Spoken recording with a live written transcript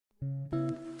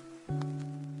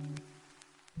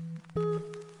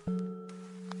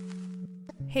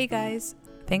Hey guys,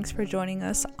 thanks for joining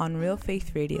us on Real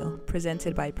Faith Radio,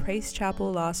 presented by Praise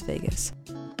Chapel, Las Vegas.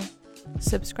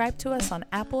 Subscribe to us on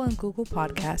Apple and Google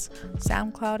Podcasts,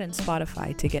 SoundCloud, and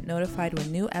Spotify to get notified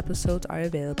when new episodes are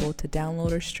available to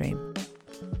download or stream.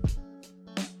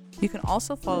 You can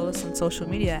also follow us on social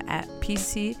media at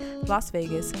PC Las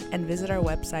Vegas and visit our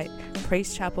website,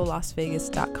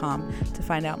 praisechapellasvegas.com, to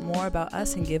find out more about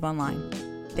us and give online.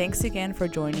 Thanks again for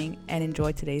joining and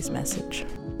enjoy today's message.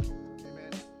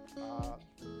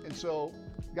 And so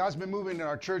God's been moving in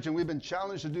our church, and we've been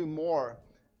challenged to do more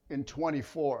in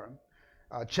 24.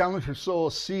 Challenge to sow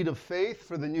a seed of faith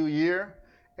for the new year.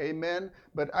 Amen.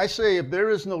 But I say if there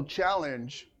is no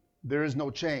challenge, there is no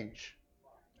change.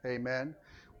 Amen.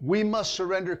 We must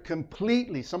surrender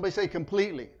completely. Somebody say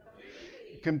completely.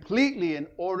 Completely in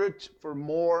order for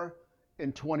more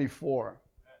in 24.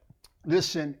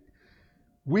 Listen,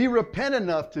 we repent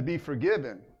enough to be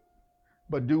forgiven,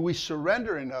 but do we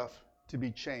surrender enough to be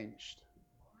changed?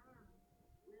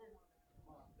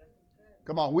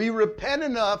 Come on, we repent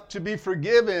enough to be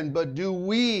forgiven, but do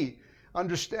we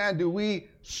understand, do we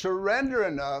surrender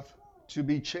enough to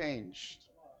be changed?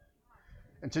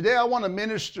 And today I want to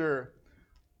minister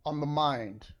on the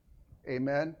mind.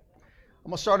 Amen.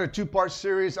 I'm going to start a 2-part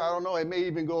series. I don't know, it may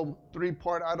even go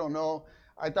 3-part, I don't know.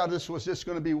 I thought this was just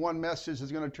going to be one message.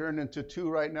 It's going to turn into 2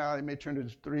 right now. It may turn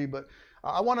into 3, but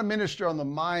I want to minister on the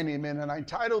mind, amen. And I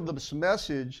titled this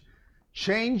message,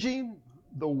 Changing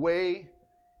the Way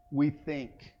We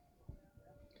Think.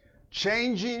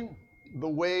 Changing the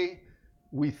way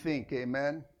we think,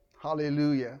 amen.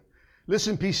 Hallelujah.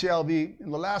 Listen, PCLV,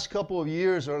 in the last couple of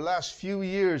years or last few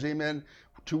years, amen,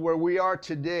 to where we are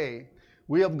today,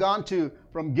 we have gone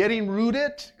from getting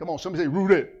rooted, come on, somebody say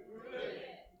rooted,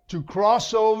 to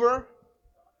crossover,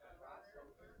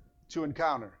 to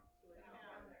encounter.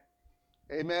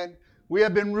 Amen. We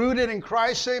have been rooted in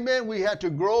Christ, amen. We had to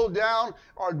grow down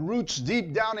our roots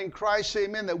deep down in Christ,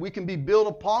 amen, that we can be built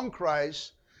upon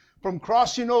Christ. From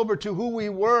crossing over to who we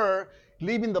were,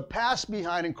 leaving the past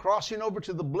behind and crossing over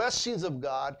to the blessings of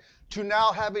God, to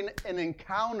now having an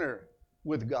encounter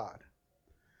with God.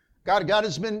 God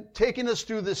has been taking us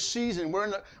through this season.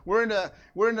 We're in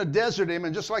a desert,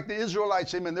 amen, just like the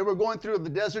Israelites, amen. They were going through the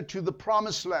desert to the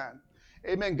promised land.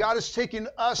 Amen. God is taking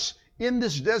us in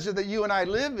this desert that you and I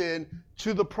live in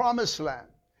to the promised land.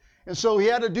 And so he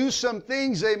had to do some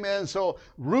things, amen. So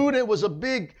rooted was a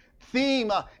big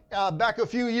theme back a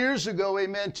few years ago,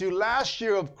 amen, to last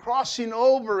year of crossing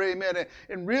over, amen,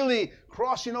 and really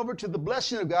crossing over to the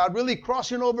blessing of God, really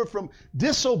crossing over from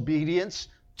disobedience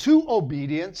to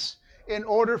obedience in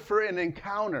order for an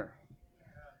encounter.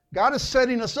 God is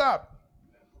setting us up.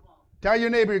 Tell your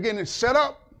neighbor you're getting set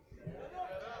up.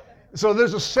 So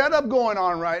there's a setup going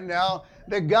on right now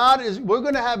that we're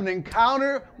going to have an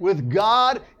encounter with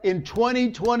God in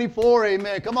 2024,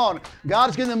 amen. Come on.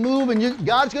 God's going to move and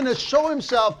God's going to show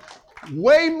himself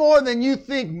way more than you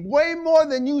think, way more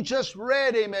than you just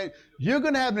read, amen. You're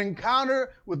going to have an encounter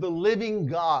with the living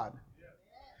God.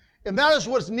 And that is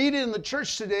what's needed in the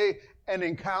church today, an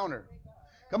encounter.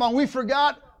 Come on, we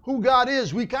forgot who God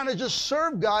is. We kind of just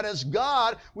serve God as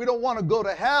God. We don't want to go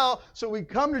to hell, so we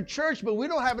come to church, but we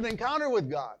don't have an encounter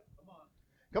with God.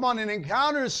 Come on, an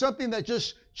encounter is something that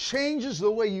just changes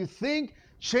the way you think,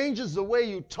 changes the way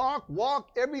you talk, walk,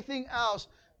 everything else.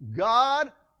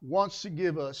 God wants to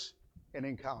give us an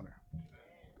encounter.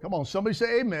 Come on, somebody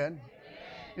say amen.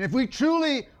 And if we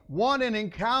truly want an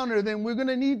encounter, then we're going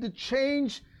to need to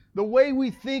change the way we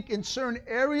think in certain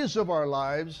areas of our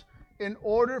lives in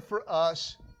order for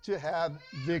us to have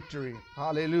victory.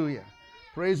 Hallelujah.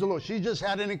 Praise the Lord. She just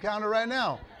had an encounter right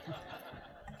now.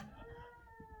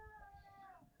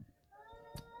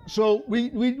 So we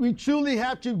truly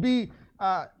have to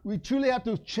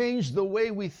change the way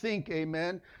we think,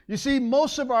 amen. You see,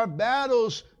 most of our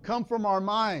battles come from our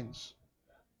minds.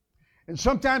 And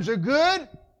sometimes they're good,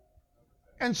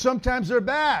 and sometimes they're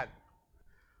bad.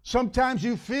 Sometimes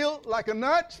you feel like a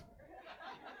nut,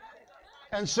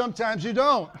 and sometimes you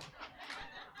don't.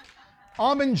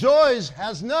 Almond Joys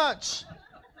has nuts.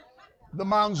 The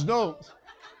mounds don't.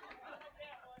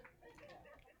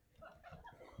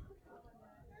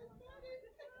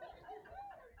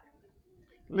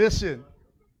 Listen,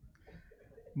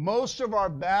 most of our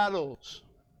battles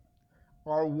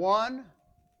are won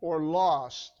or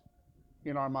lost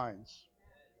in our minds.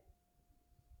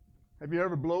 Have you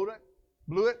ever blown it?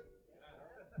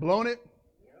 Blown it?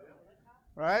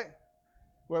 Right?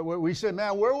 We said,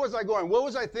 man, where was I going? What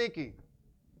was I thinking?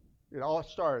 It all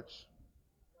starts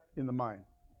in the mind.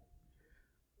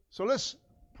 So let's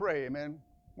pray, amen.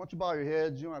 Why don't you bow your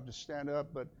heads? You don't have to stand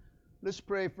up, but let's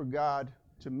pray for God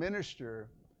to minister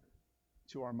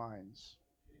to our minds.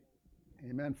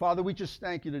 Amen. Father, we just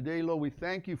thank you today, Lord. We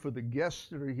thank you for the guests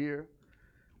that are here.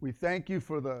 We thank you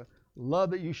for the love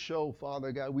that you show,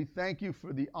 Father God. We thank you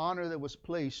for the honor that was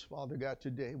placed, Father God,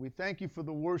 today. We thank you for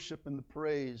the worship and the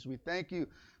praise. We thank you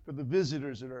for the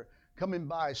visitors that are coming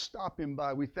by, stopping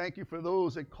by. We thank you for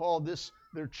those that call this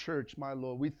their church, my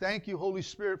Lord. We thank you, Holy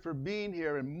Spirit, for being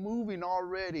here and moving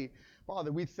already.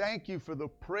 Father, we thank you for the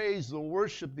praise, the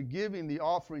worship, the giving, the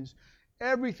offerings,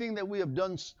 everything that we have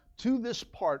done to this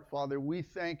part, Father. We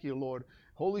thank you, Lord.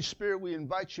 Holy Spirit, we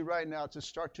invite you right now to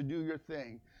start to do your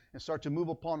thing and start to move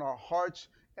upon our hearts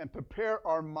and prepare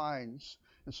our minds.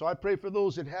 And so I pray for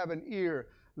those that have an ear,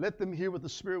 let them hear what the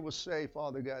Spirit will say,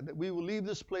 Father God, that we will leave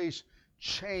this place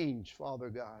changed, Father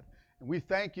God. And we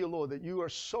thank you, Lord, that you are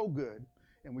so good.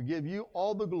 And we give you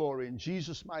all the glory in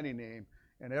Jesus' mighty name.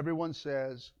 And everyone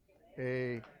says,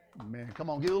 amen. Come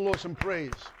on, give the Lord some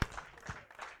praise.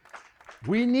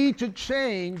 We need to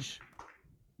change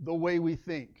the way we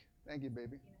think. Thank you,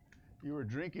 baby. You were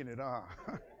drinking it, huh?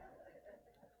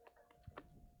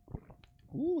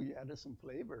 Ooh, yeah, there's some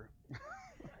flavor.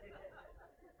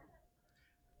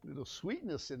 Little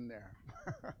sweetness in there.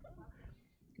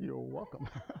 You're welcome.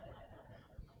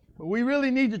 But we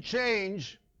really need to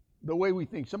change the way we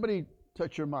think. Somebody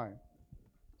touch your mind.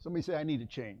 Somebody say, I need to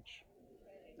change.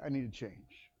 I need to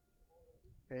change.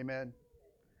 Amen.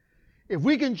 If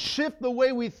we can shift the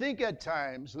way we think at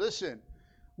times, listen,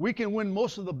 we can win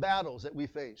most of the battles that we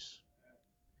face.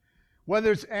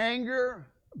 Whether it's anger,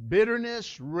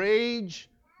 bitterness, rage,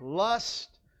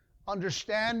 lust,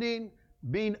 understanding,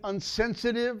 being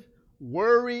insensitive,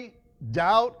 worry,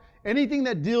 doubt, anything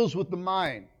that deals with the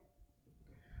mind.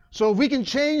 So if we can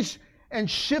change and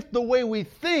shift the way we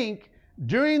think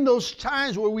during those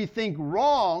times where we think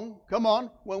wrong, come on,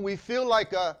 when we feel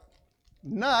like a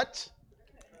nut,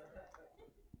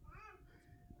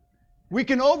 we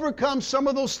can overcome some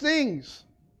of those things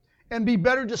and be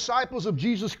better disciples of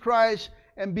Jesus Christ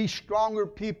and be stronger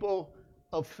people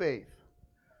of faith.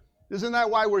 Isn't that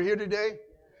why we're here today?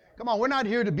 Come on, we're not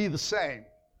here to be the same.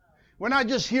 We're not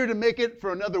just here to make it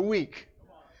for another week.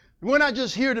 We're not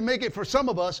just here to make it for some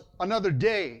of us another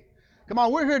day. Come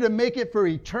on, we're here to make it for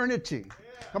eternity.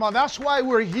 Come on, that's why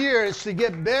we're here, is to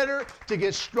get better, to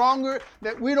get stronger,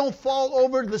 that we don't fall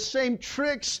over the same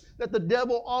tricks that the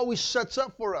devil always sets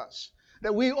up for us,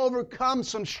 that we overcome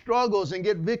some struggles and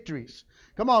get victories.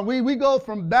 Come on, we go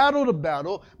from battle to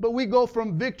battle, but we go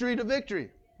from victory to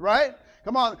victory, right?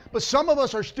 Come on, but some of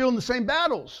us are still in the same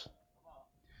battles.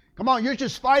 Come on, you're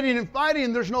just fighting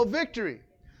and there's no victory.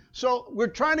 So we're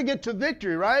trying to get to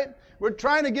victory, right? We're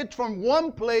trying to get from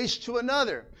one place to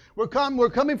another. We're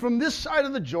coming from this side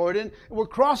of the Jordan, and we're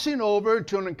crossing over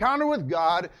to an encounter with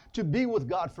God, to be with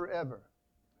God forever.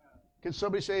 Can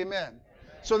somebody say amen?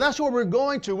 So that's where we're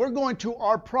going to. We're going to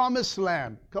our promised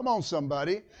land. Come on,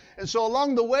 somebody. And so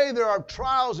along the way, there are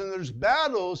trials and there's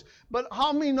battles, but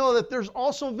how many know that there's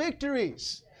also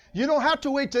victories? You don't have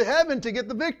to wait to heaven to get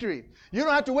the victory. You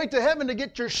don't have to wait to heaven to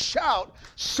get your shout.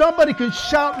 Somebody can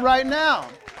shout right now.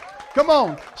 Come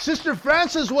on. Sister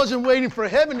Frances wasn't waiting for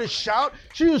heaven to shout.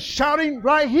 She was shouting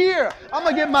right here. I'm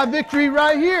going to get my victory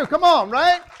right here. Come on,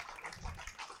 right?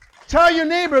 Tell your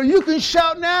neighbor, you can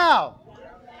shout now.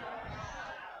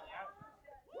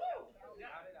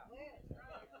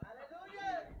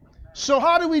 So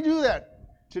how do we do that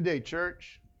today,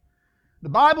 church? The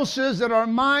Bible says that our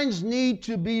minds need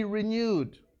to be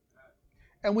renewed.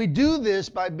 And we do this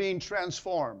by being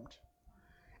transformed.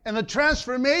 And the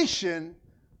transformation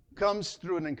comes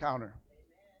through an encounter.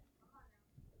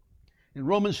 In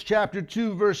Romans chapter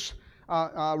 12, verse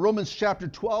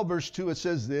 2, it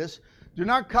says this: do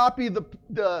not copy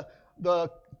the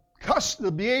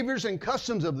behaviors and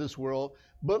customs of this world,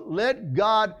 but let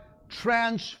God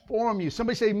transform you.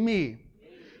 Somebody say me.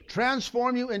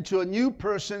 Transform you into a new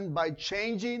person by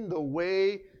changing the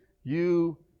way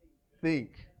you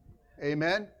think.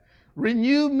 Amen.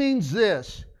 Renew means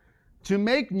this: to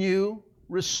make new,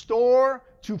 restore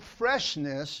to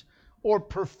freshness or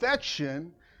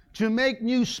perfection, to make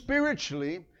new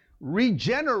spiritually,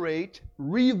 regenerate,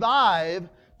 revive,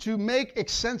 to make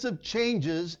extensive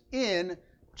changes in,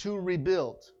 to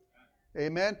rebuild.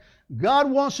 Amen.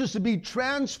 God wants us to be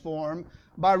transformed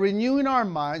by renewing our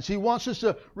minds. He wants us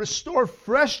to restore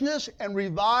freshness and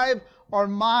revive our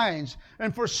minds.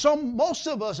 And for most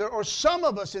of us, or some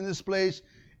of us in this place,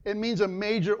 it means a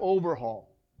major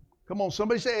overhaul. Come on,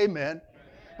 somebody say amen.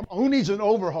 Come on, who needs an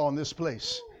overhaul in this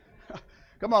place?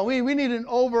 Come on, we need an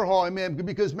overhaul, amen,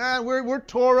 because, man, we're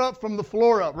tore up from the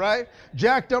floor up, right?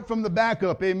 Jacked up from the back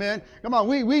up, amen. Come on,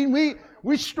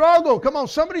 we struggle. Come on,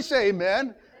 somebody say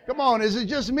amen. Come on, is it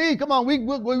just me? Come on, we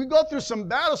go through some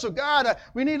battles. So God,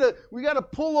 we got to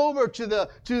pull over to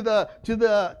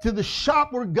the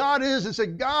shop where God is and say,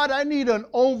 God, I need an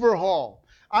overhaul.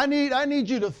 I need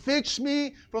you to fix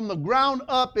me from the ground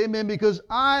up, amen, because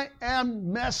I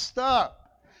am messed up.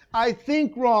 I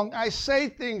think wrong. I say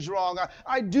things wrong.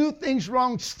 I do things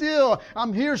wrong still.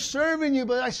 I'm here serving you,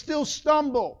 but I still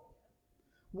stumble.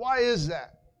 Why is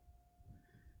that?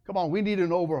 Come on, we need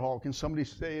an overhaul. Can somebody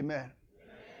say amen?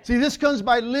 See, this comes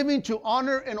by living to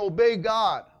honor and obey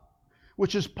God,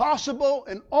 which is possible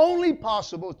and only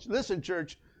possible, listen,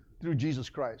 church, through Jesus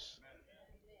Christ.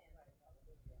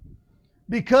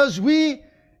 Because we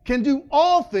can do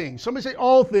all things. Somebody say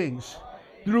all things.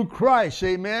 Through Christ,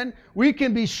 amen. We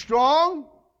can be strong.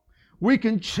 We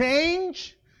can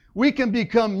change. We can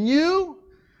become new.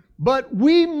 But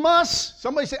we must,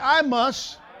 somebody say I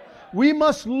must. We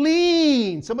must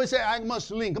lean. Somebody say I must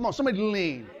lean. Come on, somebody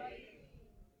lean.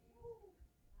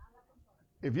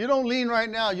 If you don't lean right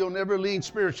now, you'll never lean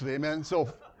spiritually, amen.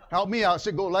 So help me out.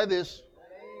 Say, go like this.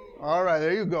 All right,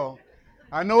 there you go.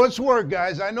 I know it's work,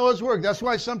 guys. I know it's work. That's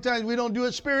why sometimes we don't do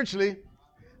it spiritually.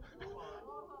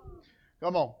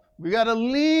 Come on. We got to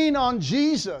lean on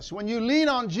Jesus. When you lean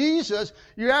on Jesus,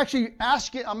 you're actually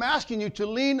I'm asking you to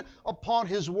lean upon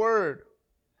His Word.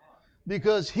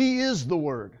 Because He is the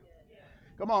Word.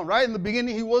 Come on, right? In the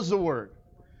beginning, He was the Word.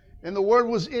 And the Word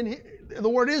was the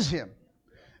Word is Him.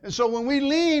 And so when we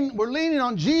lean, we're leaning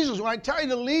on Jesus. When I tell you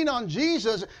to lean on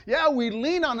Jesus, yeah, we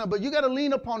lean on Him, but you got to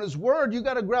lean upon His Word. You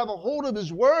got to grab a hold of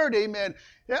His Word, amen.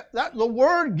 The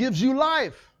Word gives you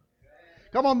life.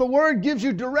 Come on, the Word gives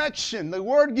you direction. The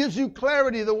Word gives you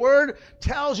clarity. The Word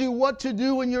tells you what to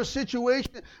do in your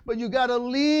situation, but you got to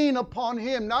lean upon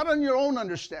Him, not on your own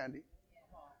understanding.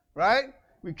 Right?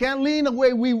 We can't lean the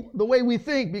way we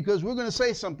think because we're going to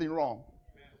say something wrong.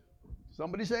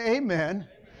 Somebody say amen.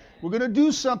 We're going to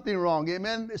do something wrong,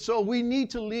 amen? So we need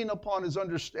to lean upon His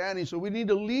understanding. So we need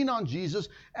to lean on Jesus,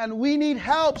 and we need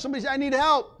help. Somebody say, I need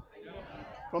help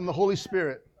from the Holy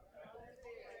Spirit.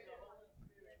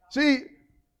 See,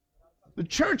 the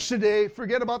church today,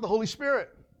 forget about the Holy Spirit.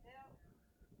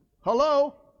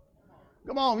 Hello?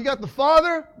 Come on, we got the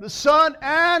Father, the Son,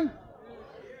 and...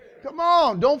 Come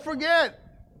on, don't forget.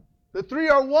 The three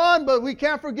are one, but we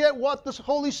can't forget what the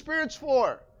Holy Spirit's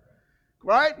for.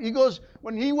 Right? He goes,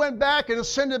 when He went back and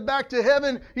ascended back to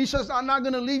heaven, He says, I'm not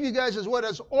going to leave you guys as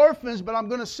orphans, but I'm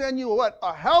going to send you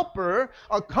a helper,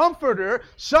 a comforter,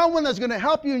 someone that's going to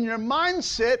help you in your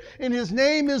mindset, and His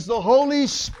name is the Holy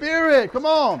Spirit. Come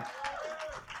on.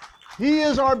 He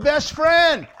is our best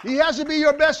friend. He has to be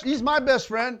your best. He's my best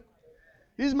friend.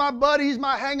 He's my buddy. He's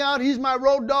my hangout. He's my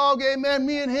road dog. Amen.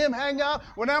 Me and him hang out.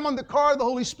 When I'm on the car, the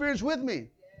Holy Spirit's with me.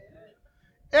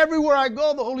 Everywhere I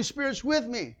go, the Holy Spirit's with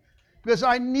me. Because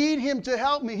I need Him to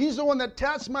help me. He's the one that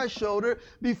taps my shoulder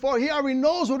before He already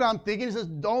knows what I'm thinking. He says,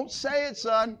 don't say it,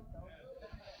 son.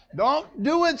 Don't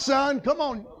do it, son. Come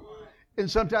on.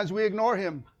 And sometimes we ignore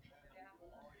Him.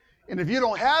 And if you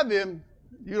don't have Him,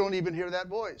 you don't even hear that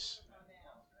voice.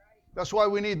 That's why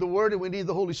we need the Word and we need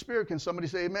the Holy Spirit. Can somebody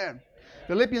say amen?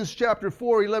 Philippians chapter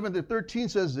 4, 11 to 13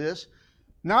 says this,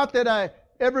 not that I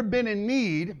ever been in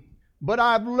need, but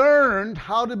I've learned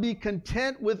how to be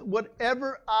content with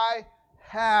whatever I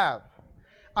have.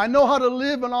 I know how to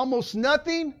live on almost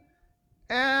nothing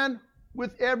and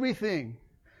with everything.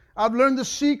 I've learned the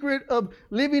secret of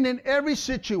living in every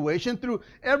situation, through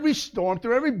every storm,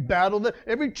 through every battle,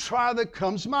 every trial that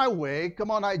comes my way.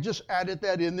 Come on, I just added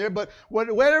that in there. But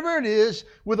whatever it is,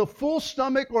 with a full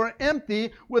stomach or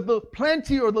empty, with the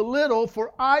plenty or the little,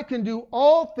 for I can do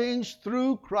all things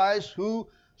through Christ who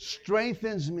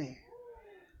strengthens me.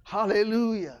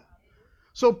 Hallelujah.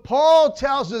 So Paul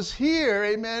tells us here,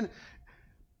 amen,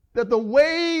 that the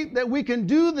way that we can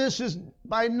do this is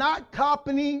by not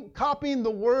copying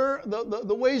the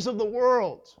ways of the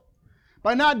world,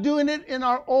 by not doing it in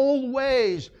our old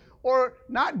ways, or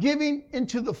not giving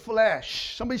into the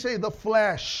flesh. Somebody say the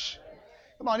flesh.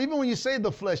 Come on, even when you say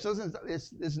the flesh,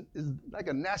 it's like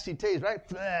a nasty taste, right?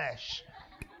 Flesh.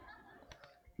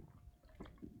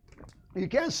 You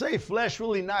can't say flesh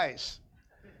really nice.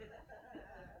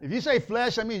 If you say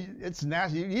flesh, I mean, it's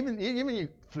nasty. Even your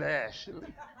flesh.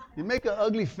 You make an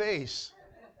ugly face.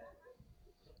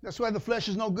 That's why the flesh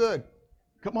is no good.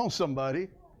 Come on, somebody.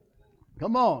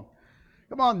 Come on.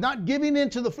 Come on, not giving in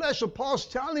to the flesh. So Paul's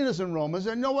telling us in Romans,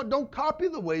 and you know what? Don't copy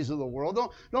the ways of the world.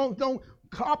 Don't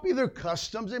copy their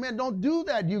customs. Amen. Don't do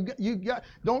that.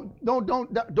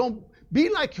 Don't be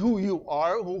like who you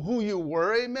are, who you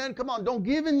were. Amen. Come on, don't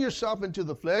give in yourself into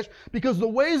the flesh, because the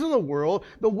ways of the world,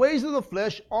 the ways of the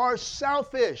flesh are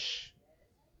selfish.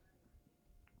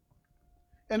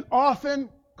 and often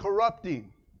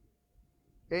corrupting.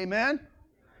 Amen?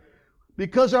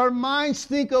 Because our minds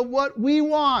think of what we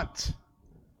want.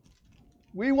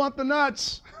 We want the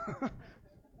nuts.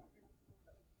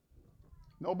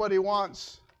 Nobody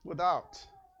wants without.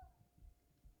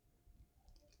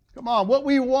 Come on, what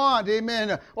we want,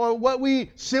 amen, or what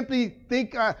we simply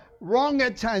think wrong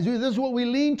at times. This is what we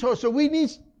lean towards. So we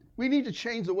need to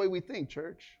change the way we think,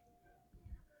 church.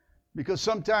 Because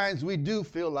sometimes we do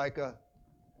feel like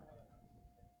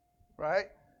right?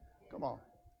 Come on.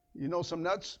 You know some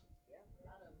nuts?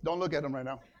 Don't look at them right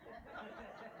now.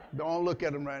 Don't look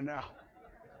at them right now.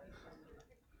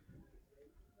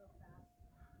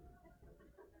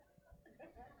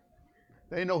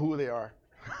 They know who they are.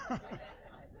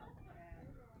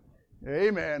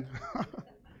 Amen.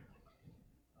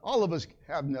 All of us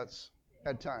have nuts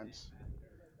at times.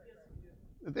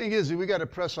 The thing is, we got to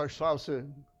press ourselves to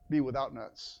be without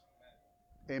nuts.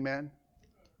 Amen.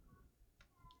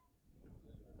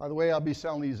 By the way, I'll be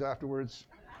selling these afterwards.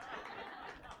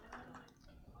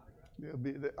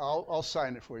 I'll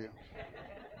sign it for you.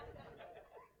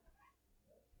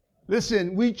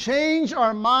 Listen, we change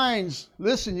our minds.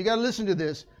 Listen, you got to listen to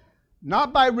this.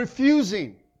 Not by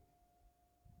refusing,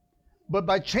 but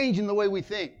by changing the way we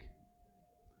think.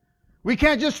 We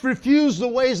can't just refuse the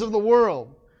ways of the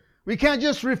world. We can't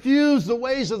just refuse the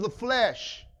ways of the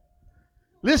flesh.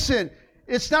 Listen,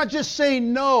 it's not just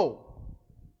saying no.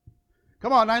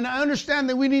 Come on, I understand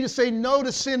that we need to say no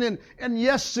to sin and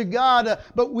yes to God,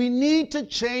 but we need to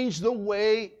change the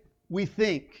way we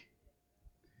think.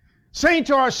 Saying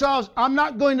to ourselves, I'm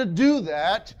not going to do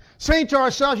that. Saying to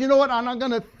ourselves, you know what, I'm not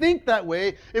going to think that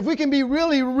way. If we can be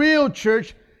really real,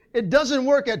 church, it doesn't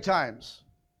work at times.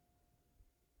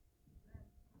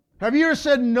 Have you ever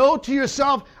said no to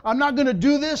yourself, I'm not going to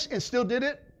do this, and still did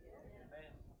it?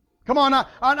 Come on,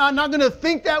 I'm not going to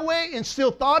think that way, and still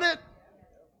thought it?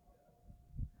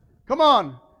 Come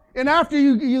on. And after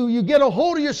you get a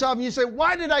hold of yourself and you say,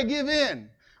 why did I give in?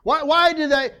 Why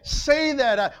did I say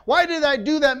that? Why did I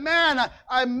do that? Man,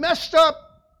 I messed up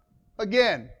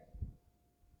again.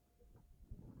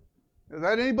 Is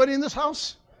that anybody in this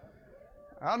house?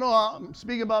 I don't know. I'm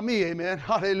speaking about me. Amen.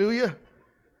 Hallelujah.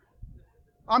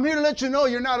 I'm here to let you know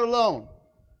you're not alone.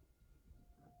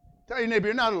 Tell your neighbor,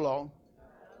 you're not alone.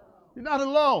 You're not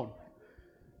alone.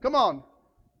 Come on.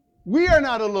 We are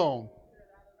not alone.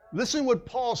 Listen what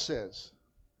Paul says.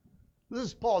 This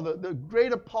is Paul, the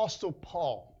great apostle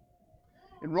Paul.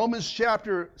 In Romans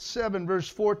chapter 7, verse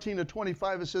 14 to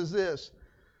 25, it says this.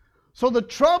 So the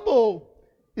trouble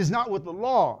is not with the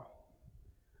law,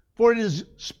 for it is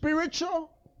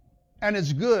spiritual and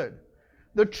it's good.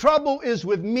 The trouble is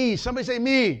with me. Somebody say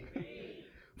me.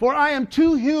 For I am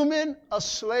too human, a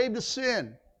slave to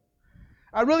sin.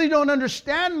 I really don't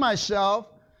understand myself,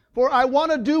 for I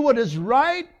want to do what is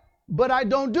right, but I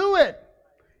don't do it.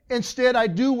 Instead, I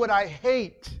do what I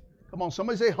hate. Come on,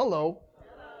 somebody say hello.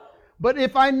 But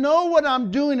if I know what I'm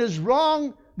doing is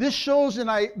wrong, this shows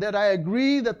that I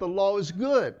agree that the law is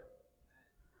good.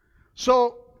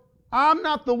 So I'm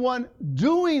not the one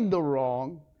doing the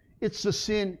wrong. It's the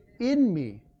sin in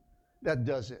me that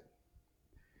does it.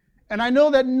 And I know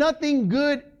that nothing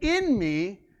good in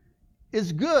me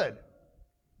is good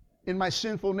in my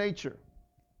sinful nature.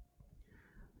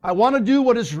 I want to do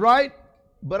what is right,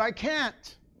 but I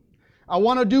can't. I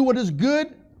want to do what is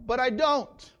good, but I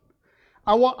don't.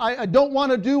 I don't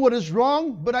want to do what is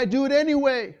wrong, but I do it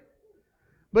anyway.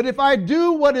 But if I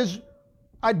do what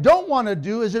I don't want to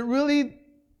do,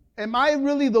 am I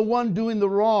really the one doing the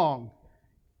wrong?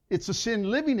 It's the sin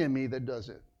living in me that does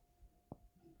it.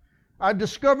 I've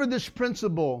discovered this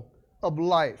principle of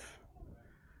life.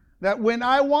 That when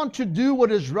I want to do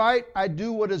what is right, I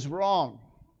do what is wrong.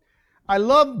 I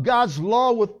love God's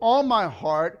law with all my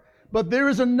heart, but there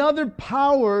is another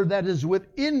power that is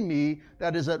within me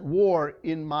that is at war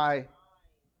in my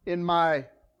the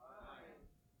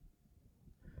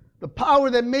power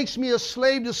that makes me a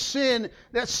slave to sin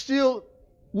that's still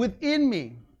within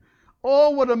me. Oh,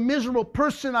 what a miserable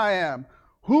person I am.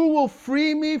 Who will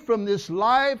free me from this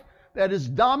life that is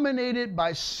dominated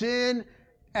by sin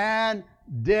and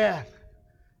death?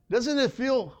 Doesn't it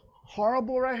feel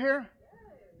horrible right here?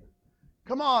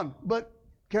 Come on, but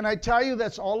can I tell you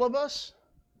that's all of us?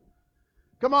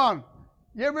 Come on.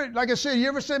 You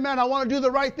ever say, man, I want to do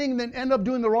the right thing and then end up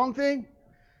doing the wrong thing?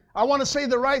 I want to say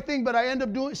the right thing, but I end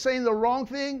up saying the wrong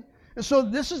thing. And so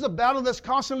this is a battle that's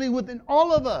constantly within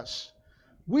all of us.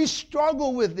 We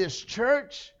struggle with this,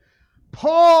 church.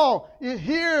 Paul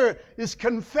here is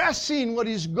confessing what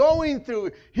he's going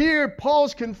through. Here,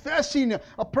 Paul's confessing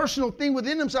a personal thing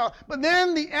within himself. But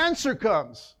then the answer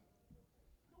comes.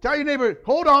 Tell your neighbor,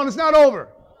 hold on, it's not over.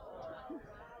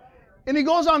 And he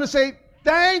goes on to say,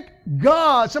 thank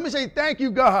God. Somebody say, thank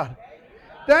you, God.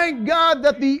 Thank God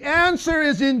that the answer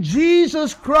is in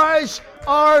Jesus Christ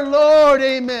our Lord.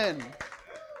 Amen.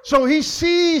 So he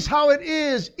sees how it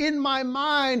is in my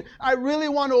mind. I really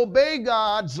want to obey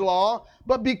God's law,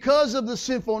 but because of the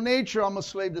sinful nature, I'm a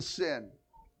slave to sin.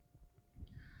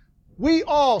 We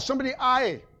all, somebody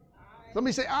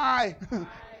say I.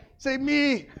 Say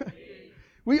me.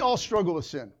 We all struggle with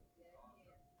sin.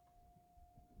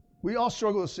 We all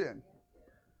struggle with sin.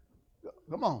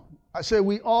 Come on. I say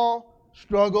we all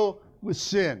struggle with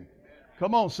sin.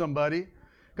 Come on, somebody.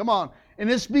 Come on. And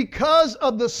it's because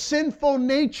of the sinful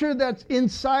nature that's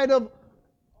inside of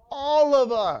all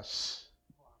of us.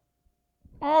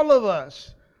 All of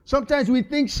us. Sometimes we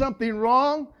think something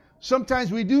wrong.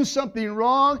 Sometimes we do something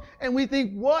wrong. And we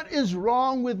think, what is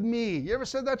wrong with me? You ever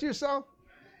said that to yourself?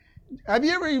 Have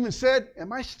you ever even said,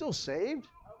 am I still saved?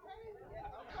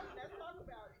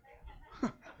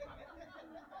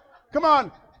 Come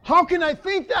on. How can I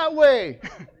think that way?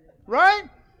 Right?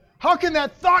 How can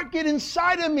that thought get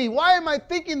inside of me? Why am I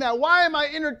thinking that? Why am I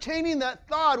entertaining that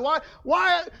thought?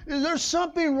 Why is there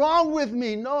something wrong with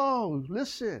me? No,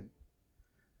 listen.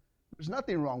 There's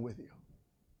nothing wrong with you.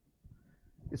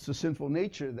 It's the sinful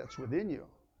nature that's within you.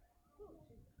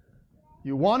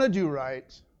 You want to do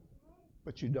right,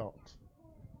 but you don't.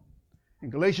 In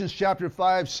Galatians chapter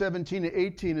 5, 17 to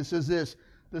 18, it says this,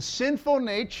 the sinful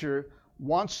nature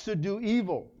wants to do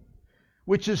evil,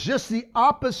 which is just the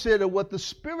opposite of what the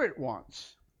Spirit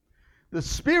wants. The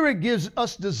Spirit gives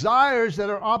us desires that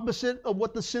are opposite of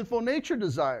what the sinful nature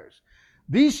desires.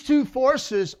 These two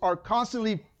forces are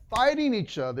constantly fighting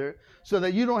each other so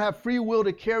that you don't have free will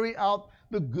to carry out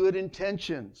the good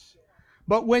intentions.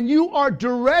 But when you are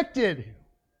directed,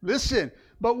 listen,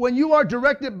 but when you are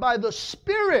directed by the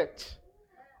Spirit,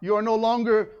 you are no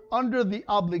longer under the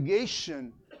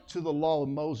obligation to the law of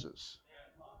Moses.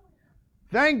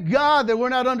 Thank God that we're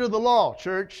not under the law,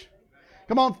 church.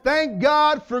 Come on, thank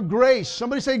God for grace.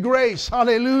 Somebody say grace.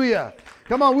 Hallelujah.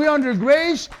 Come on, we're under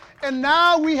grace, and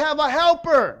now we have a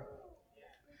helper.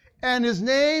 And his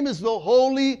name is the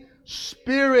Holy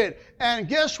Spirit. And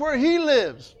guess where he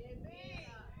lives?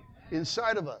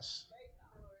 Inside of us.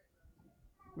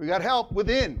 We got help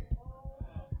within.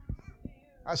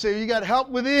 I say you got help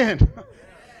within.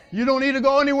 You don't need to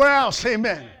go anywhere else.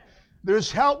 Amen.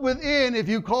 There's help within if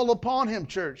you call upon him,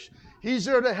 church. He's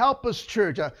there to help us,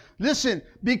 church. Listen,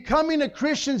 becoming a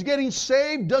Christian, getting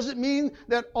saved, doesn't mean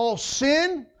that all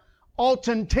sin, all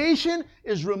temptation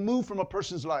is removed from a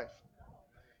person's life.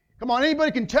 Come on,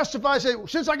 anybody can testify, say,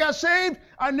 since I got saved,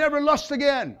 I never lust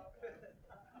again.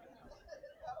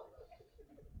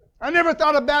 I never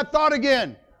thought a bad thought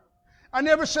again. I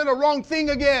never said a wrong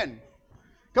thing again.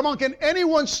 Come on, can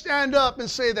anyone stand up and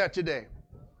say that today?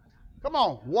 Come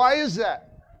on, why is that?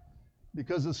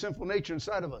 Because of the sinful nature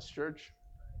inside of us, church.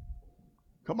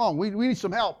 Come on, we need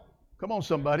some help. Come on,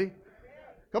 somebody.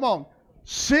 Come on.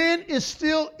 Sin is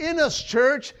still in us,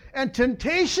 church, and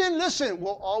temptation, listen,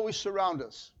 will always surround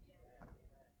us.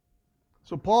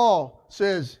 So Paul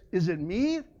says, is it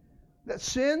me that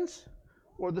sins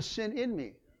or the sin in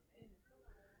me?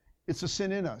 It's the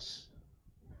sin in us.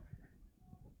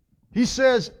 He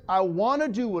says, I want to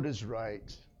do what is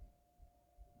right,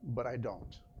 but I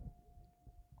don't.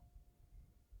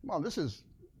 Come on, this is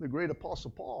the great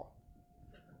Apostle Paul.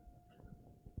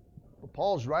 But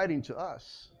Paul's writing to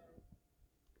us.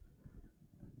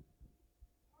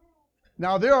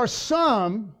 Now, there are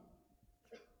some,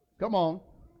 come on,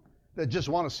 that just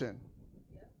want to sin.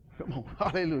 Come on,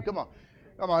 hallelujah, come on.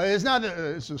 Come on, it's not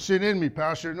it's a sin in me,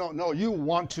 Pastor. No, you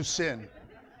want to sin.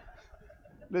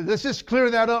 Let's just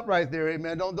clear that up right there,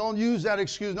 amen. Don't use that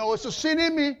excuse. No, it's a sin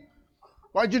in me.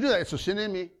 Why'd you do that? It's a sin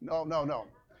in me. No.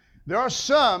 There are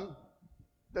some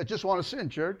that just want to sin,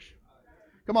 church.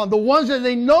 Come on, the ones that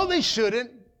they know they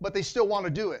shouldn't, but they still want to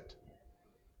do it.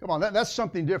 Come on, that's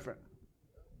something different.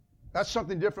 That's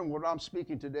something different what I'm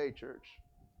speaking today, church.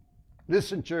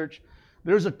 Listen, church,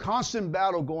 there's a constant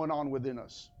battle going on within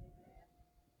us.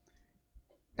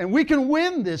 And we can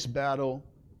win this battle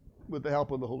with the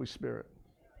help of the Holy Spirit.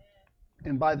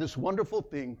 And by this wonderful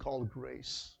thing called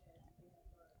grace.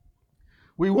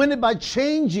 We win it by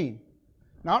changing,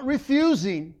 not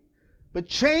refusing, but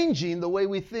changing the way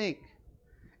we think.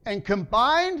 And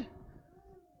combined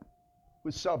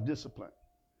with self-discipline.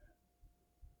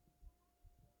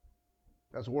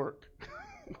 That's work.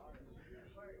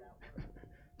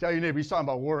 Tell your neighbor, he's talking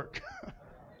about work.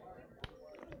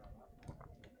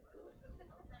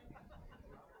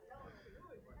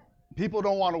 People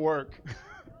don't want to work.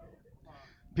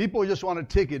 People just want a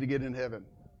ticket to get in heaven.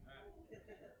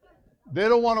 They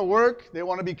don't want to work. They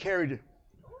want to be carried.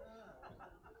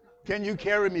 Can you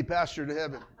carry me, Pastor, to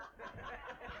heaven?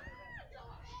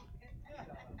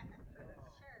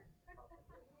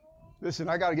 Listen,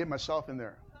 I got to get myself in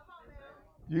there.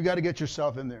 You got to get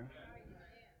yourself in there.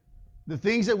 The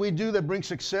things that we do that bring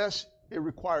success, it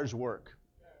requires work.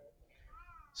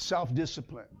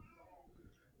 Self-discipline.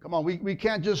 Come on, we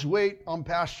can't just wait on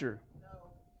pastor.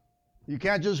 You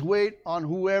can't just wait on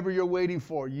whoever you're waiting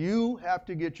for. You have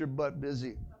to get your butt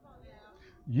busy.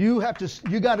 You got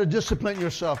to discipline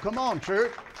yourself. Come on,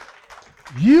 church.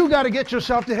 You got to get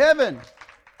yourself to heaven.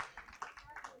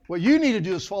 What you need to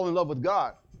do is fall in love with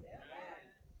God.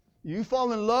 You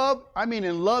fall in love, I mean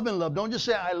in love and love. Don't just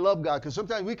say, I love God, because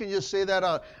sometimes we can just say that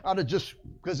out of just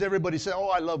because everybody says, oh,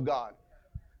 I love God.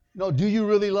 No, do you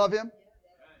really love Him?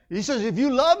 He says, if you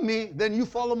love me, then you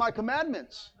follow my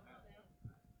commandments.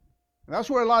 And that's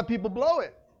where a lot of people blow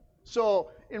it. So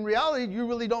in reality, you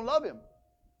really don't love Him.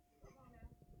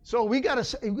 So we got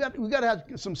to have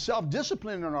some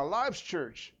self-discipline in our lives,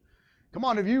 church. Come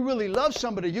on, if you really love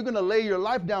somebody, you're going to lay your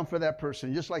life down for that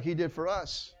person, just like He did for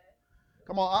us.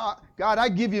 Come on, God, I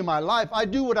give you my life. I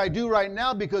do what I do right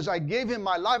now because I gave Him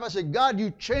my life. I said, God,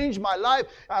 you changed my life.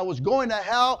 I was going to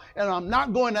hell, and I'm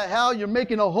not going to hell. You're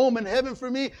making a home in heaven for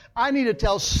me. I need to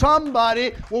tell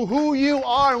somebody who you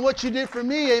are and what you did for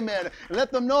me, amen. And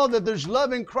let them know that there's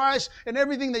love in Christ, and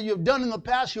everything that you've done in the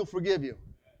past, He'll forgive you.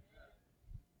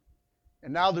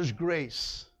 And now there's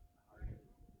grace.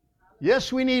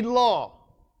 Yes, we need law.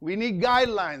 We need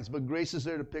guidelines, but grace is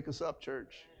there to pick us up,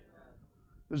 church.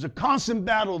 There's a constant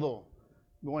battle, though,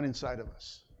 going inside of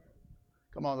us.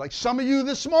 Come on, like some of you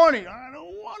this morning, I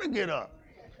don't want to get up.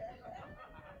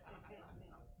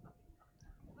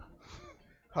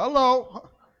 Hello?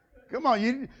 Come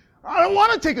on, I don't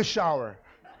want to take a shower.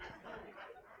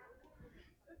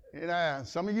 And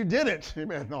some of you did it.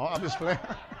 Amen. No, I'm just playing.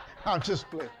 I'm just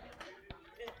playing.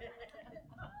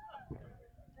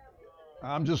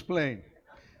 I'm just playing.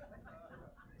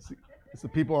 It's the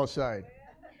people outside.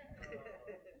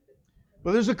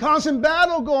 But there's a constant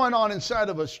battle going on inside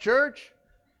of us, church.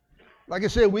 Like I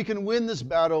said, we can win this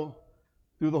battle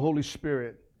through the Holy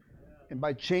Spirit and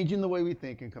by changing the way we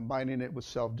think and combining it with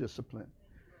self-discipline.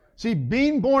 See,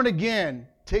 being born again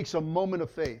takes a moment of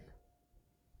faith.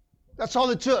 That's all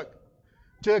it took.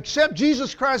 To accept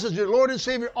Jesus Christ as your Lord and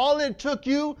Savior, all it took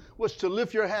you was to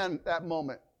lift your hand that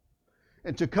moment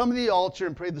and to come to the altar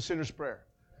and pray the sinner's prayer.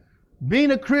 Being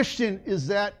a Christian is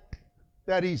that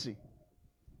easy.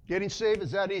 Getting saved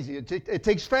is that easy. It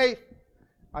takes faith.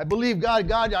 I believe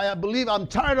God, I believe I'm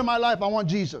tired of my life. I want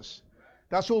Jesus.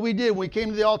 That's what we did when we came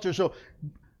to the altar. So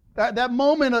that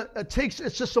moment,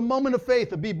 it's just a moment of faith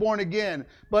to be born again.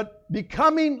 But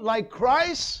becoming like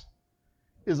Christ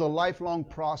is a lifelong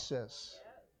process.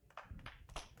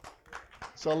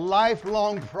 It's a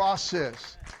lifelong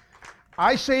process.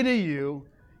 I say to you,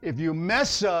 if you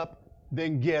mess up,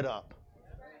 then get up.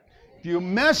 If you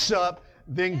mess up,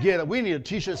 then get up. We need a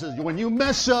t-shirt that says, when you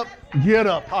mess up, get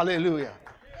up. Hallelujah.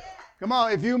 Come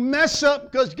on, if you mess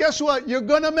up, because guess what? You're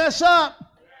going to mess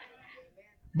up.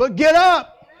 But get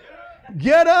up.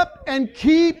 Get up and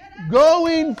keep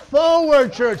going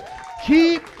forward, church.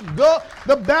 Keep go.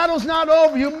 The battle's not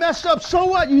over. You messed up. So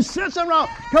what? You said something wrong.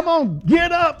 Come on,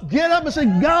 get up. Get up and say,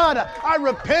 God, I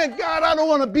repent. God, I don't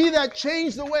want to be that.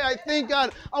 Change the way I think,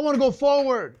 God. I want to go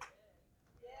forward.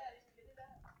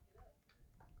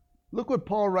 Look what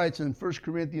Paul writes in 1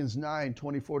 Corinthians 9,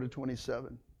 24 to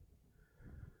 27.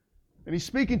 And he's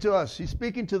speaking to us. He's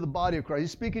speaking to the body of Christ.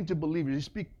 He's speaking to believers.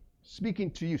 He's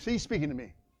speaking to you. See, he's speaking to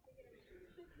me.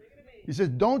 He says,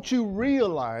 don't you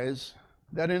realize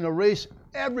that in a race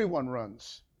everyone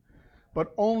runs,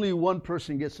 but only one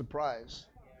person gets the prize?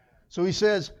 So he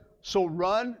says, so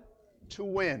run to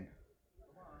win.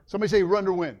 Somebody say run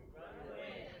to win.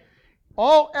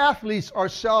 All athletes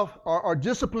are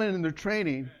disciplined in their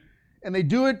training, and they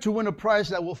do it to win a prize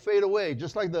that will fade away,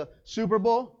 just like the Super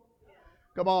Bowl.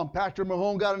 Come on, Patrick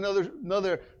Mahomes got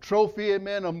another trophy,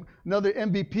 amen, another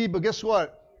MVP, but guess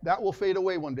what? That will fade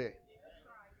away one day.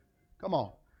 Come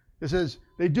on. It says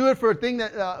they do it for a thing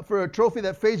that for a trophy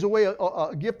that fades away,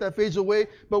 a gift that fades away,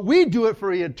 but we do it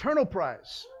for an eternal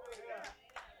prize.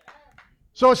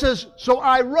 So it says, so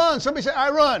I run. Somebody say, I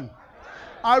run.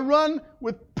 I run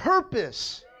with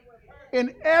purpose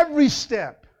in every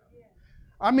step.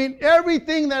 I mean,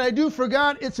 everything that I do for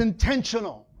God, it's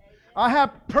intentional. I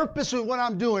have purpose in what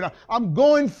I'm doing. I'm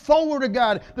going forward to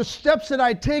God. The steps that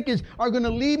I take are going to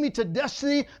lead me to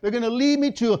destiny. They're going to lead me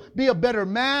to be a better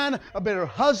man, a better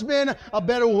husband, a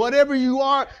better whatever you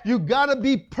are. You got to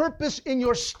be purpose in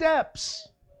your steps.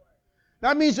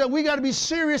 That means that we got to be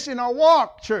serious in our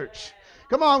walk, church.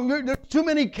 Come on, there's too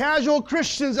many casual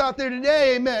Christians out there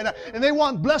today, amen. And they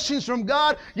want blessings from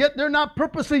God, yet they're not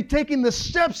purposely taking the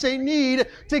steps they need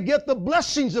to get the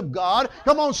blessings of God.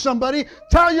 Come on, somebody.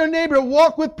 Tell your neighbor,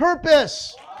 walk with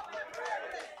purpose.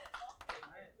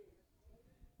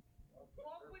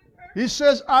 He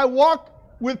says, I walk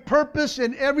with purpose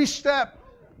in every step.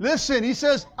 Listen, he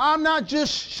says, I'm not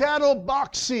just shadow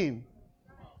boxing.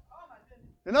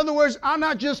 In other words, I'm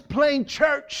not just playing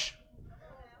church.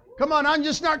 Come on, I'm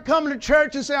just not coming to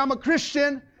church and say I'm a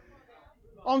Christian.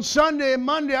 On Sunday and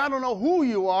Monday, I don't know who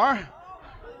you are.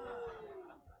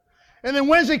 And then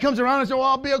Wednesday comes around and I say, well,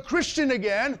 I'll be a Christian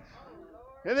again.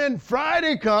 And then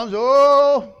Friday comes,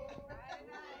 oh.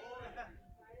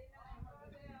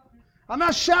 I'm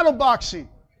not shadow boxing.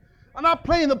 I'm not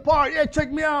playing the part. Yeah,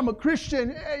 check me out, I'm a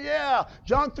Christian. Yeah.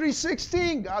 John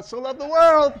 3:16, God so loved the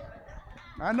world.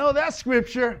 I know that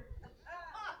scripture.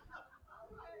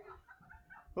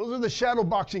 Those are the shadow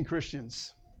boxing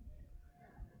Christians.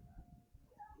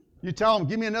 You tell them,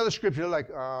 give me another scripture. They're like,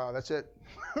 that's it.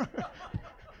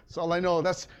 That's all I know.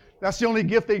 That's the only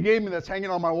gift they gave me that's hanging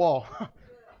on my wall.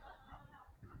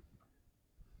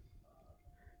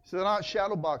 So they're not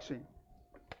shadow boxing.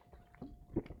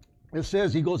 It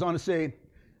says, he goes on to say,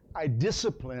 I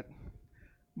discipline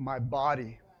my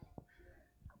body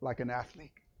like an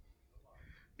athlete,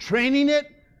 training it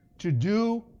to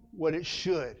do what it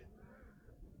should,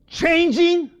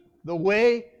 changing the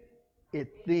way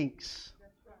it thinks.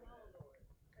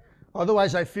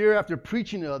 Otherwise, I fear after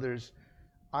preaching to others,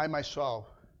 I myself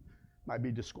might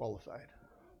be disqualified.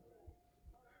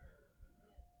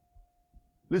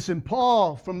 Listen,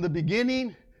 Paul, from the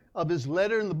beginning of his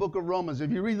letter in the book of Romans,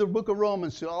 if you read the book of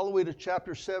Romans all the way to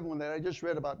chapter 7 that I just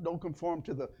read about, don't conform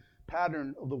to the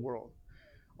pattern of the world.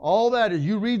 All that, as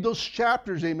you read those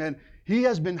chapters, amen, he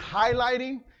has been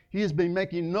highlighting, he has been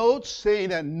making notes saying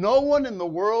that no one in the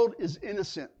world is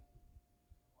innocent.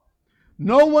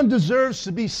 No one deserves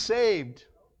to be saved.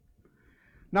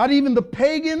 Not even the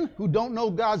pagan who don't know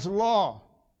God's law.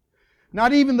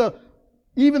 Not even the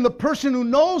person who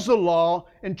knows the law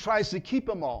and tries to keep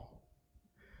them all.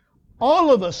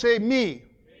 All of us, say me.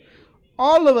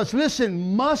 All of us,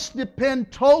 listen, must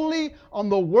depend totally on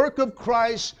the work of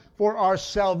Christ for our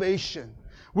salvation.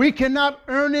 We cannot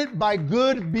earn it by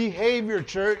good behavior,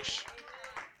 church.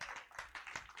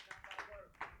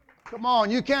 Come on,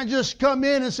 you can't just come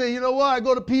in and say, you know what, I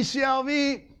go to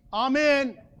PCLV, I'm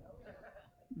in.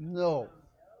 No.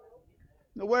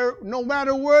 No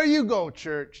matter where you go,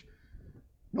 church,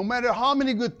 no matter how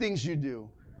many good things you do,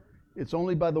 it's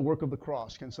only by the work of the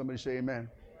cross. Can somebody say amen?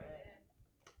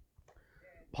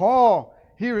 Paul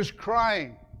here is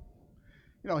crying.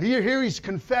 You know, here he's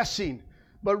confessing.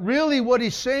 But really what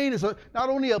he's saying is not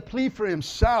only a plea for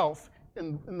himself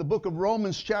in the book of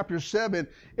Romans chapter 7,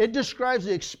 it describes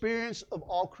the experience of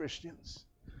all Christians.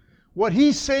 What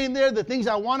he's saying there, the things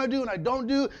I want to do and I don't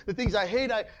do, the things I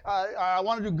hate, I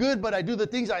want to do good, but I do the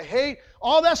things I hate,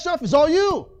 all that stuff is all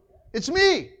you. It's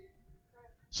me.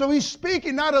 So he's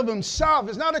speaking not of himself.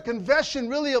 It's not a confession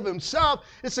really of himself.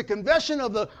 It's a confession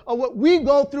of what we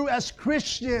go through as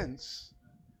Christians,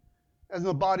 as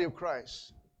the body of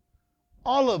Christ.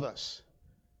 All of us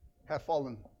have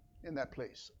fallen in that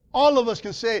place. All of us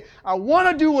can say, I want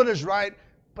to do what is right,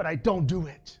 but I don't do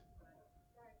it.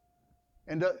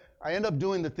 And I end up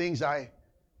doing the things I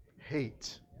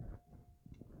hate.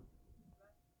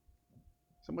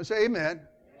 Somebody say amen.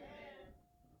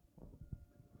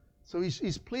 So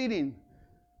he's pleading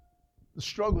the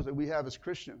struggles that we have as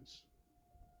Christians.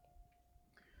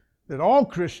 That all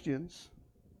Christians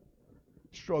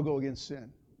struggle against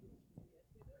sin.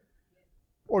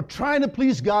 Or trying to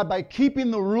please God by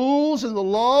keeping the rules and the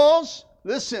laws,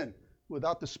 listen,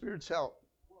 without the Spirit's help.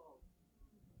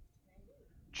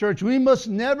 Church, we must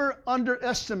never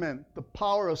underestimate the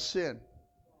power of sin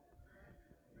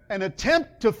and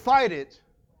attempt to fight it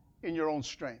in your own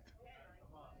strength.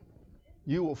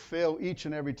 You will fail each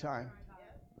and every time.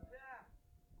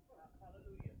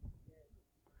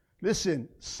 Listen,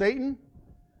 Satan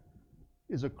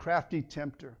is a crafty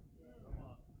tempter.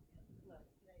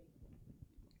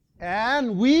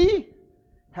 And we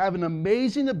have an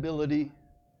amazing ability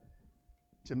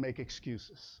to make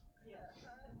excuses.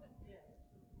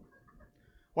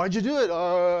 Why'd you do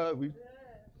it?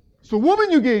 It's the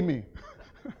woman you gave me.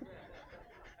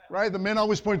 Right? The men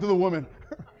always point to the woman.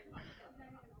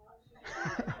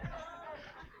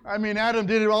 I mean, Adam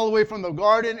did it all the way from the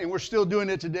garden, and we're still doing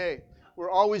it today. We're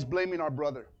always blaming our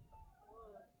brother.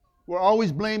 We're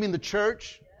always blaming the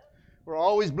church. We're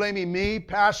always blaming me,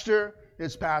 pastor.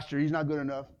 It's pastor. He's not good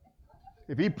enough.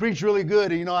 If he preached really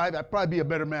good, I'd probably be a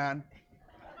better man.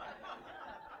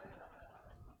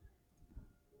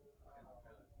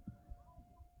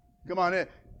 Come on in.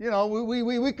 You know,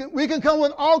 we can come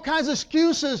with all kinds of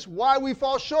excuses why we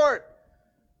fall short.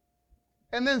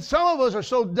 And then some of us are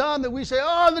so dumb that we say,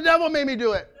 oh, the devil made me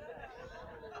do it.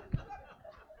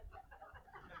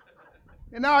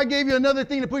 And now I gave you another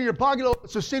thing to put in your pocket. Oh,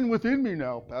 it's a sin within me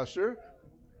now, Pastor.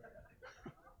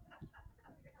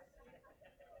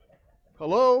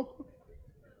 Hello?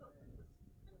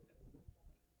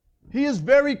 He is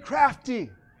very crafty.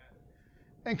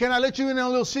 And can I let you in on a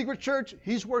little secret, church?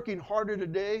 He's working harder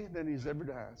today than he's ever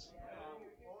has.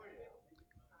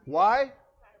 Why?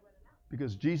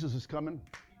 Because Jesus is coming.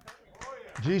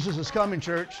 Jesus is coming,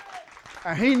 church.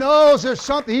 And he knows there's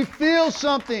something. He feels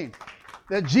something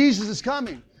that Jesus is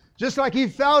coming. Just like he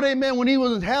felt, amen, when he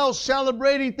was in hell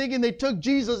celebrating, thinking they took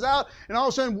Jesus out. And all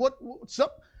of a sudden, what's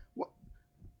up?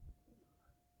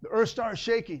 The earth started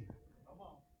shaking.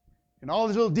 And all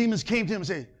these little demons came to him and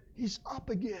said, he's up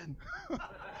again.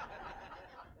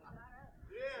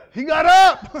 He got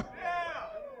up.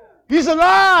 He's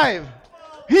alive.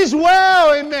 He's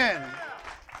well. Amen.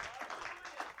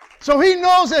 So he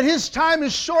knows that his time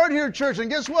is short here, church. And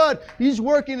guess what? He's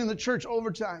working in the church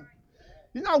overtime.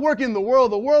 He's not working in the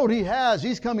world. The world he has,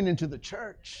 he's coming into the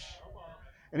church.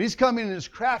 And he's coming in his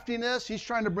craftiness. He's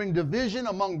trying to bring division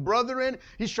among brethren.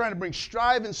 He's trying to bring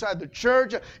strife inside the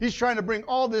church. He's trying to bring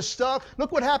all this stuff.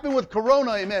 Look what happened with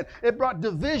Corona, amen. It brought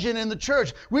division in the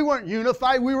church. We weren't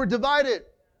unified. We were divided.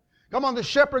 Come on, the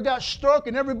shepherd got struck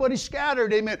and everybody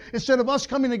scattered, amen. Instead of us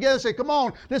coming together and say, come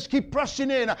on, let's keep pressing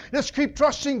in. Let's keep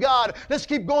trusting God. Let's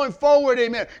keep going forward,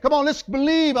 amen. Come on, let's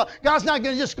believe. God's not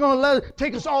just going to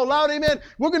take us all out, amen.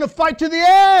 We're going to fight to the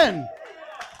end.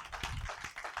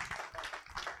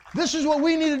 This is what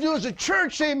we need to do as a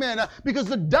church, amen, because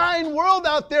the dying world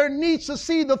out there needs to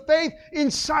see the faith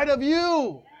inside of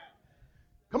you.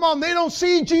 Come on, they don't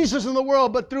see Jesus in the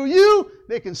world, but through you,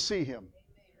 they can see him.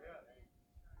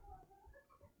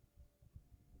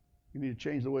 We need to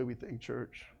change the way we think,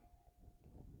 church,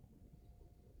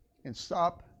 and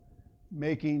stop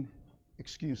making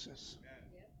excuses.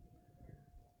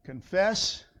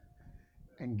 Confess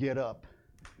and get up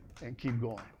and keep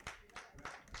going.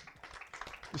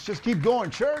 Let's just keep going,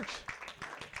 church.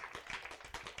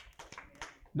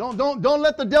 Don't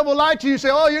let the devil lie to you. Say,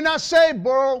 oh, you're not saved,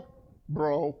 bro.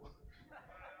 You're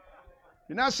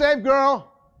not saved,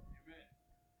 girl.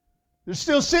 There's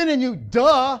still sin in you.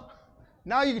 Duh.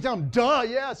 Now you can tell them, duh,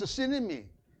 yeah, it's a sin in me.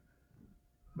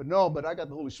 But I got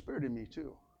the Holy Spirit in me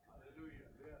too.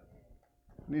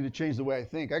 I need to change the way I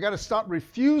think. I got to stop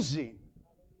refusing.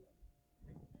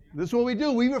 This is what we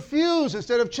do. We refuse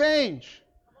instead of change.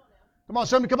 Come on,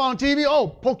 somebody come on TV. Oh,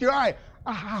 poke your eye.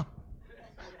 Ah.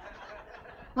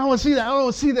 I don't want to see that. I don't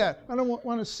want to see that. I don't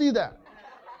want to see that.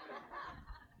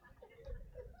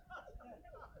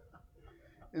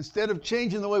 Instead of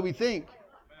changing the way we think.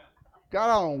 God,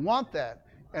 I don't want that.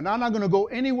 And I'm not going to go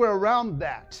anywhere around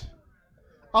that.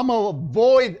 I'm going to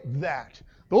avoid that.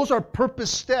 Those are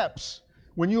purpose steps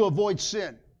when you avoid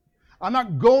sin. I'm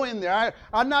not going there.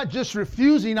 I'm not just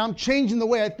refusing. I'm changing the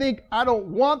way I think. I don't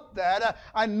want that.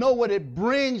 I know what it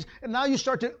brings. And now you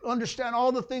start to understand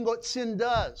all the things what sin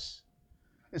does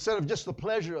instead of just the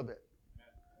pleasure of it.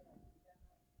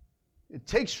 It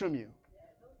takes from you.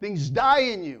 Things die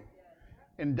in you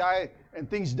and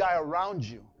things die around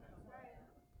you.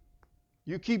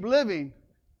 You keep living,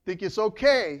 think it's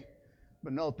okay,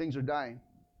 but no, things are dying.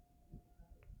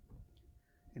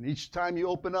 And each time you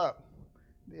open up,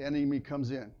 the enemy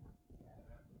comes in.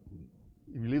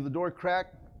 If you leave the door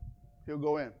cracked, he'll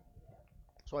go in.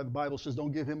 That's why the Bible says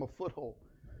don't give him a foothold.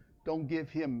 Don't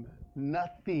give him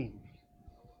nothing.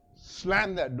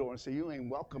 Slam that door and say, you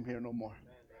ain't welcome here no more.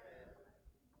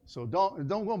 So don't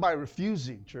go by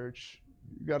refusing, church.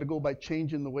 You got to go by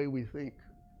changing the way we think.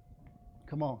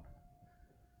 Come on.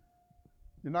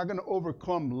 You're not going to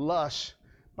overcome lust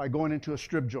by going into a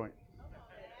strip joint.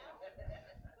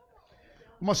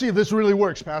 I'm going to see if this really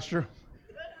works, Pastor.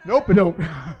 Nope, it don't.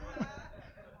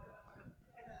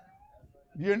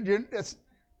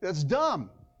 That's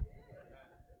dumb.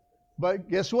 But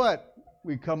guess what?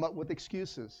 We come up with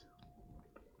excuses.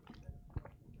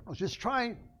 I was just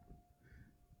trying.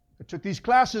 I took these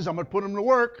classes. I'm going to put them to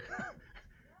work.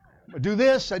 I'm going to do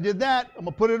this. I did that. I'm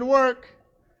going to put it to work.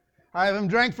 I haven't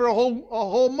drank for a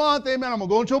whole month. Amen. I'm going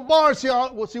to go into a bar.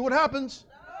 We'll see what happens.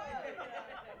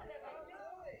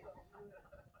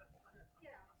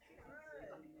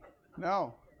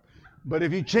 No. But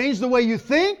if you change the way you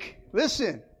think,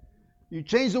 listen, you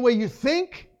change the way you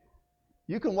think,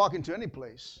 you can walk into any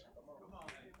place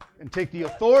and take the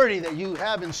authority that you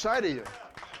have inside of you.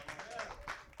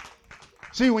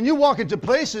 See, when you walk into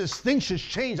places, things should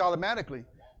change automatically.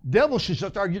 Devils should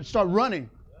start running.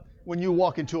 when you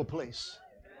walk into a place.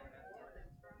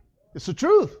 It's the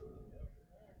truth.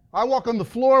 I walk on the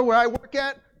floor where I work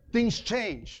at, things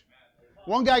change.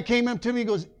 One guy came up to me and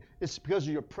goes, it's because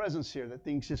of your presence here that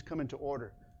things just come into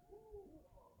order.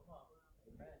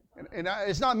 And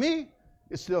it's not me,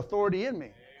 it's the authority in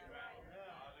me.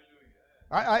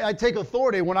 I take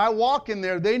authority. When I walk in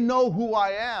there, they know who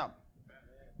I am.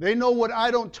 They know what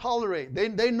I don't tolerate.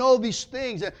 They know these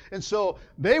things. And so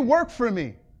they work for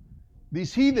me,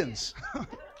 these heathens.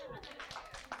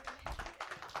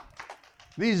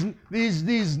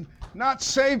 These not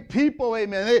saved people,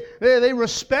 amen. They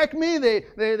respect me.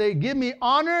 They give me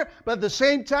honor, but at the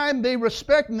same time, they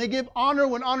respect and they give honor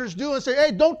when honor's due and say,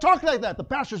 hey, don't talk like that. The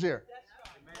pastor's here.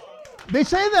 They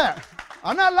say that.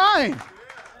 I'm not lying.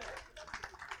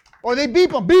 Or they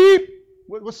beep them. Beep.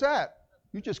 What's that?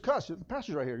 You just cussed. The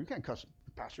pastor's right here. You can't cuss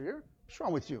the pastor here. What's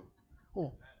wrong with you?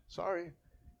 Oh, sorry.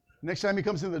 Next time he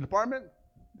comes into the department,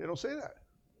 they don't say that.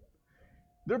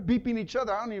 They're beeping each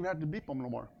other. I don't even have to beep them no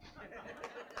more.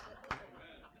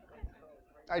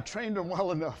 I trained them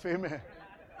well enough. Amen.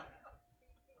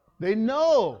 They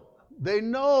know.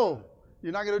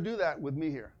 You're not going to do that with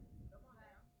me here.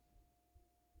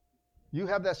 You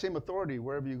have that same authority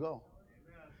wherever you go.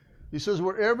 He says,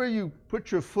 wherever you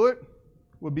put your foot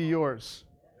will be yours.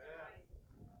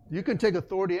 You can take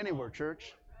authority anywhere,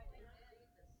 church,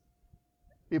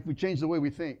 if we change the way we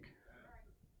think.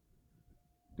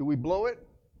 Do we blow it?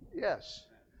 Yes.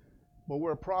 But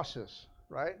we're a process,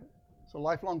 right? It's a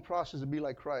lifelong process to be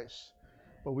like Christ.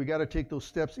 But we got to take those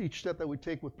steps, each step that we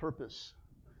take with purpose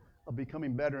of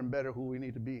becoming better and better who we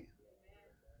need to be.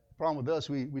 The problem with us,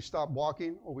 we stop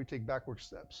walking or we take backward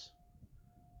steps.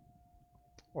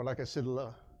 Or like I said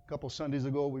a couple Sundays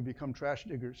ago, we become trash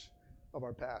diggers of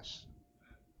our past.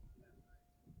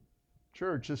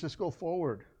 Church, let's just go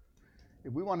forward.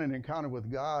 If we want an encounter with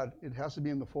God, it has to be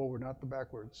in the forward, not the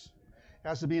backwards. It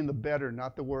has to be in the better,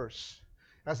 not the worse.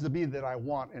 It has to be that I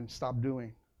want and stop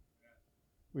doing.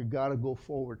 We've got to go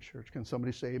forward, church. Can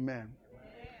somebody say amen?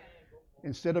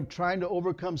 Instead of trying to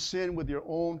overcome sin with your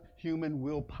own human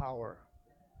willpower.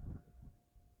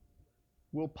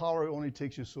 Willpower only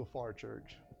takes you so far,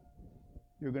 church.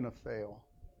 You're going to fail.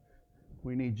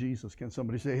 We need Jesus. Can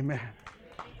somebody say amen?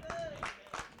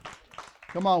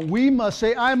 Come on, we must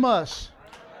say, I must.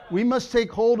 We must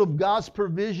take hold of God's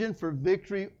provision for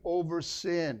victory over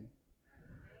sin.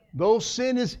 Though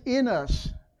sin is in us,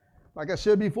 like I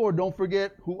said before, don't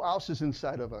forget who else is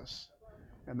inside of us.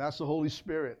 And that's the Holy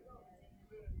Spirit.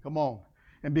 Come on.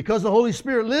 And because the Holy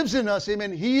Spirit lives in us,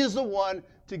 amen, He is the one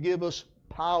to give us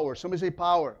power. Somebody say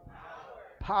power.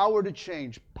 Power to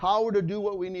change. Power to do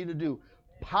what we need to do.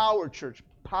 Power, church.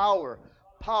 Power.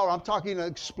 I'm talking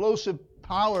explosive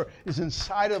power is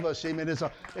inside of us. Amen. It's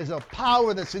a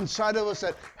power that's inside of us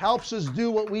that helps us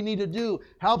do what we need to do.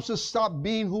 Helps us stop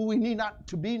being who we need not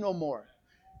to be no more.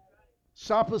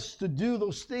 Stop us to do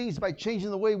those things by changing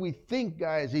the way we think,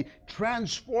 guys. He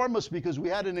transforms us because we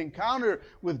had an encounter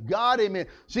with God. Amen.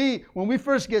 See, when we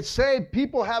first get saved,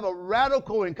 people have a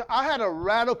radical encounter. I had a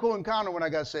radical encounter when I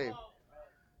got saved.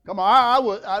 Come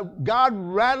on, God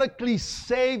radically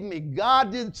saved me.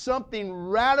 God did something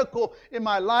radical in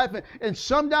my life. And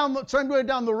somewhere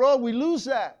down the road, we lose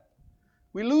that.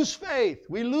 We lose faith.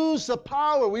 We lose the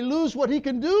power. We lose what He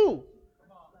can do.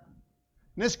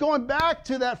 And it's going back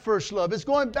to that first love. It's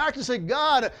going back to say,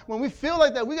 God, when we feel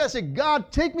like that, we got to say,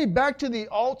 God, take me back to the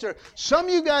altar. Some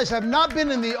of you guys have not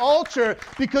been in the altar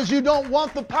because you don't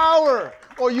want the power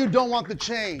or you don't want the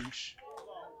change.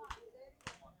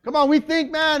 Come on, we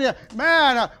think, man,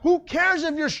 who cares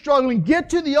if you're struggling? Get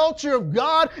to the altar of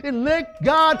God and let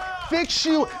God fix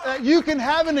you. You can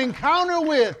have an encounter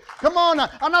with. Come on,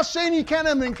 I'm not saying you can't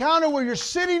have an encounter where you're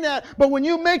sitting at, but when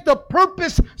you make the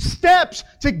purpose steps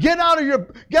to get out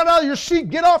of your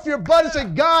seat, get off your butt and say,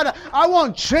 God, I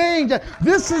want change.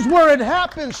 This is where it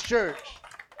happens, church.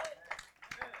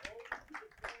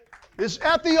 It's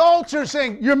at the altar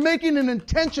saying, you're making an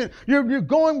intention. You're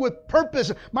going with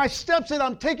purpose. My steps that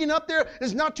I'm taking up there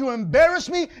is not to embarrass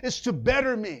me, it's to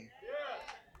better me.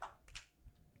 Yeah.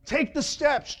 Take the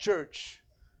steps, church,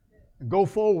 and go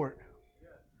forward.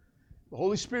 The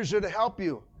Holy Spirit's there to help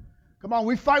you. Come on,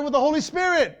 we fight with the Holy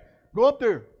Spirit. Go up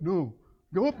there. No.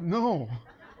 Go up. No.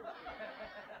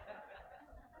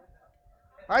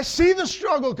 I see the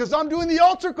struggle because I'm doing the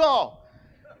altar call.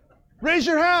 Raise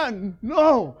your hand.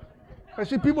 No. I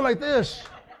see people like this.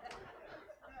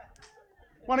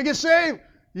 Want to get saved?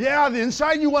 Yeah, the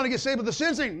inside you want to get saved, but the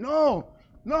sin saying, no.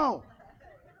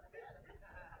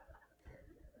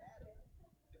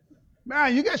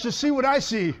 Man, you guys should see what I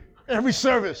see every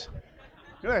service.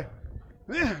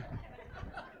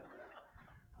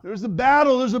 There's a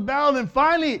battle. Then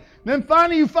finally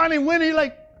you finally win. You're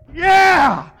like,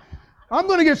 yeah, I'm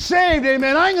going to get saved,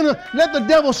 amen. I ain't going to let the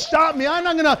devil stop me. I'm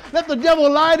not going to let the devil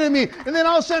lie to me. And then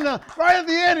all of a sudden, right at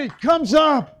the end, it comes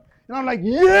up. And I'm like,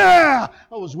 yeah,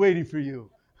 I was waiting for you.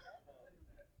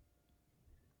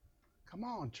 Come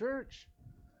on, church.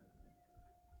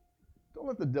 Don't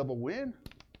let the devil win.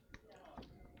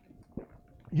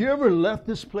 You ever left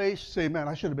this place, say, man,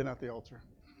 I should have been at the altar.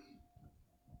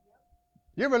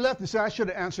 You ever left and say, I should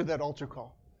have answered that altar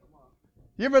call?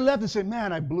 You ever left and say,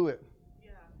 man, I blew it.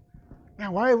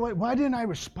 Man, why didn't I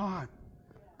respond?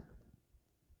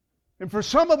 And for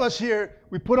some of us here,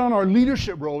 we put on our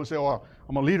leadership role and say, oh,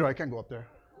 I'm a leader, I can't go up there.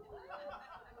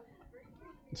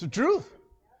 It's the truth.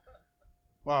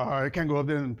 Well, I can't go up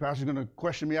there and the pastor's going to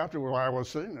question me after why I was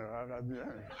sitting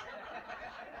there.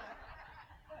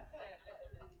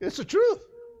 It's the truth.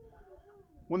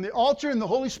 When the altar and the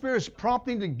Holy Spirit is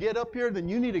prompting to get up here, then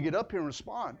you need to get up here and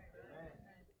respond.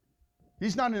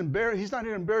 He's not here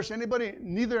to embarrass anybody,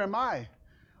 neither am I.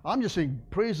 I'm just saying,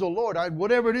 praise the Lord.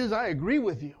 Whatever it is, I agree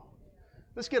with you.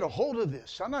 Let's get a hold of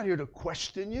this. I'm not here to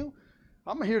question you.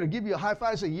 I'm here to give you a high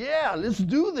five and say, yeah, let's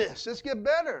do this. Let's get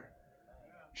better.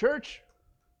 Church.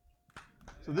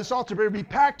 So this altar better be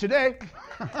packed today.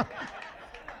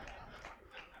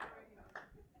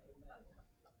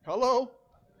 Hello?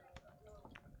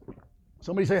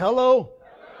 Somebody say hello.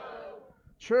 Hello.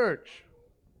 Church.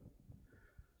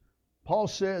 Paul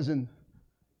says in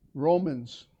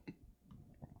Romans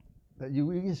that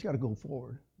we just got to go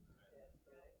forward.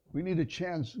 We need a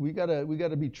chance. We got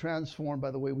to be transformed by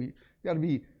the way we got to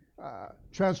be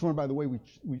transformed by the way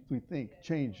we think.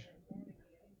 Change.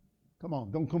 Come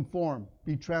on, don't conform.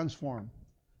 Be transformed.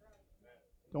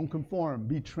 Don't conform.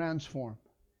 Be transformed.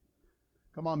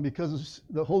 Come on, because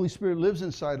the Holy Spirit lives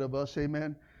inside of us.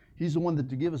 Amen. He's the one that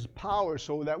to give us power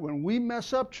so that when we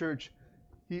mess up, church,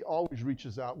 He always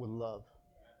reaches out with love.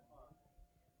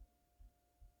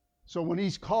 So when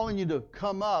He's calling you to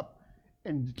come up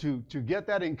and to get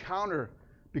that encounter,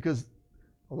 because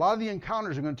a lot of the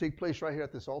encounters are going to take place right here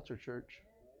at this altar, church.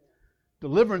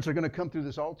 Deliverance are going to come through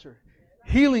this altar.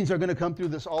 Healings are going to come through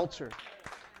this altar.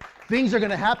 Things are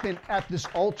going to happen at this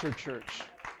altar, church.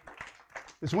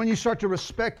 It's when you start to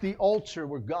respect the altar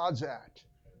where God's at.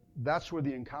 That's where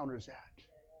the encounter's at.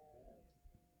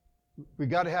 We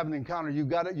got to have an encounter. You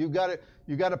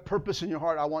got a purpose in your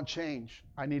heart. I want change.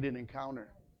 I need an encounter.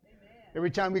 Amen.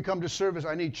 Every time we come to service,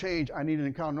 I need change. I need an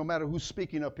encounter. No matter who's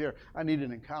speaking up here, I need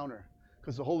an encounter.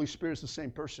 Because the Holy Spirit's the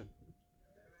same person.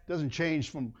 It doesn't change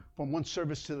from one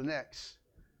service to the next.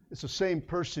 It's the same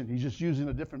person. He's just using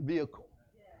a different vehicle.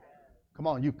 Come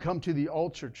on, you come to the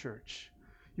altar, church.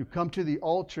 You come to the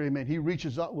altar, amen. He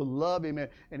reaches out with love, amen,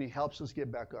 and He helps us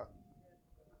get back up.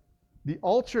 The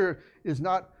altar is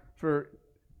not to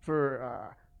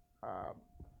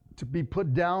be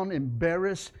put down,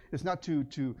 embarrassed. It's not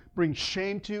to bring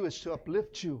shame to you. It's to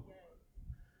uplift you.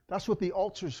 That's what the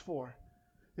altar's for.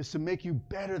 It's to make you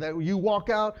better. That when you walk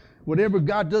out, whatever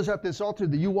God does at this altar,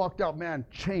 that you walked out, man,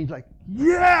 changed. Like,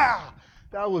 yeah,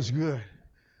 that was good.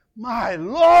 My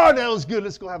Lord, that was good.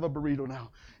 Let's go have a burrito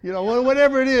now. You know,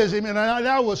 whatever it is, amen.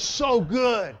 That was so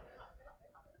good.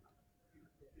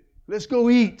 Let's go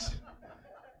eat.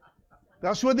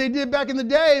 That's what they did back in the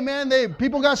day, man.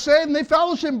 People got saved and they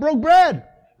fellowship and broke bread.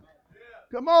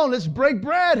 Come on, let's break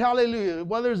bread. Hallelujah.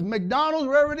 Whether it's McDonald's,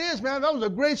 wherever it is, man, that was a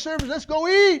great service. Let's go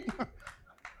eat.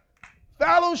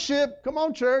 Fellowship. Come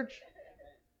on, church.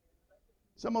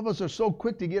 Some of us are so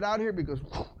quick to get out here because we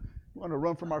want to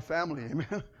run from our family.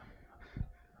 Amen.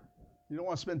 You don't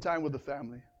want to spend time with the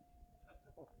family.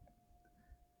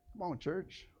 Come on,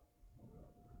 church.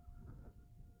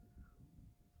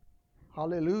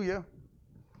 Hallelujah.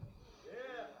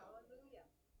 Yeah.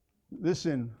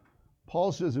 Listen,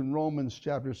 Paul says in Romans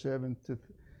chapter 7 to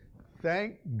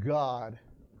thank God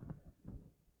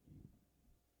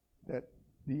that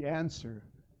the answer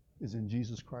is in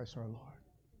Jesus Christ our Lord.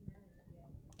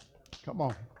 Come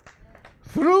on.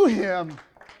 Through Him,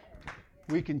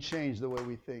 we can change the way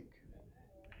we think.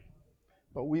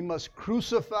 But we must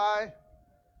crucify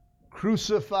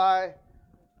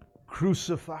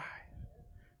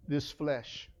this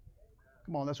flesh.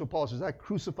 Come on, that's what Paul says. I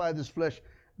crucify this flesh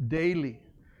daily.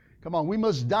 Come on, we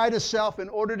must die to self in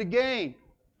order to gain.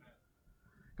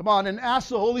 Come on, and ask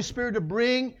the Holy Spirit to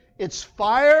bring its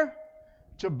fire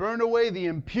to burn away the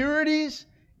impurities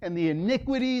and the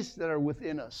iniquities that are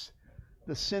within us.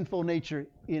 The sinful nature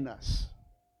in us.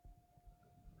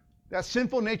 That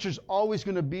sinful nature is always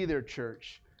going to be there,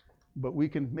 church. But we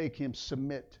can make him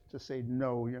submit to say,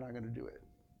 no, you're not going to do it.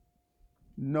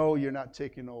 No, you're not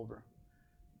taking over.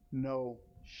 No,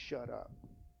 shut up.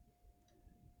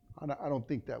 I don't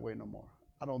think that way no more.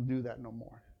 I don't do that no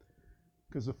more.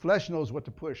 Because the flesh knows what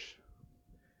to push.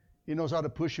 He knows how to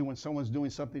push you when someone's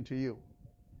doing something to you.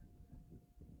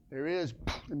 There is,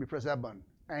 let me press that button.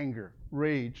 Anger,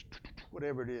 rage,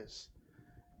 whatever it is.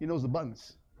 He knows the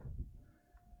buttons.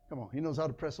 Come on, he knows how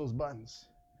to press those buttons.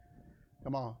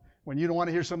 Come on. When you don't want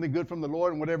to hear something good from the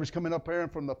Lord and whatever's coming up here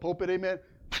from the pulpit, amen,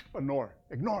 ignore.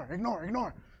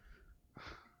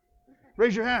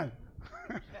 Raise your hand.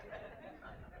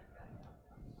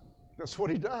 That's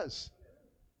what he does.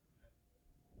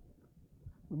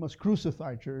 We must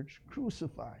crucify, church.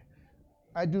 Crucify.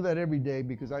 I do that every day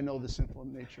because I know the sinful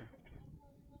nature.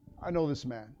 I know this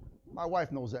man. My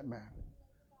wife knows that man.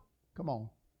 Come on.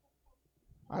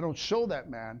 I don't show that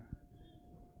man.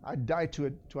 I die to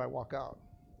it till I walk out.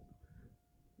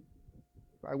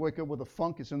 If I wake up with a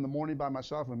funk, it's in the morning by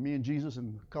myself with me and Jesus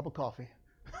and a cup of coffee.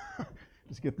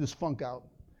 Let's get this funk out.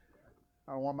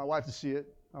 I don't want my wife to see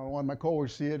it. I don't want my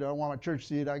coworkers to see it. I don't want my church to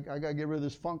see it. I got to get rid of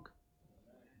this funk.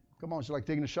 Come on, it's like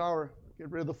taking a shower. Get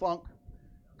rid of the funk.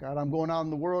 God, I'm going out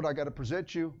in the world. I got to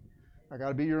present you. I got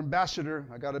to be your ambassador.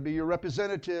 I got to be your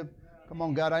representative. Come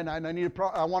on, God, I need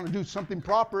I want to do something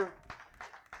proper.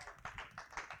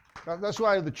 That's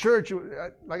why the church,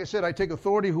 like I said, I take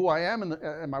authority who I am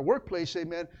in my workplace,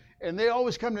 amen. And they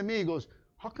always come to me and goes,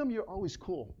 how come you're always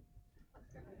cool?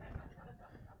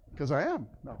 Because I am.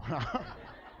 No.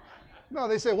 No,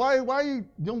 they say, why I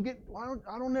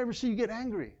don't ever see you get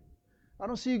angry. I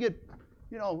don't see you get,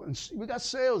 and we got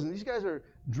sales and these guys are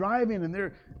driving and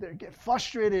they get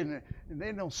frustrated and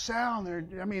they don't sound.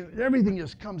 Everything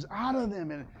just comes out of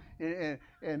them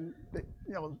and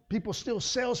people steal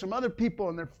sales from other people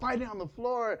and they're fighting on the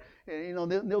floor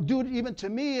and they'll do it even to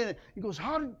me. And he goes,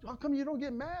 how come you don't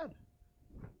get mad?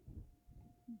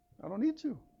 I don't need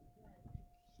to.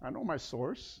 I know my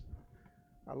source.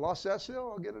 I lost that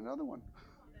sale, I'll get another one.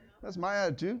 That's my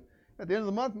attitude. At the end of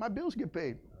the month, my bills get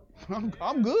paid.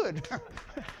 I'm good.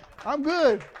 I'm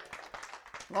good.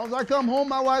 As long as I come home,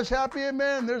 my wife's happy,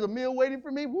 amen. There's a meal waiting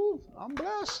for me. Woo, I'm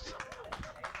blessed.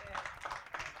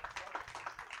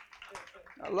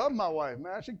 I love my wife,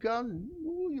 man. She comes,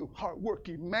 ooh, you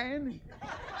hardworking man.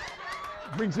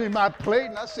 Brings me my plate,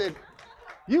 and I said,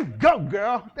 you go,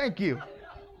 girl. Thank you.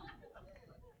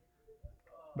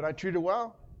 But I treat her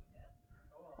well.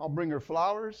 I'll bring her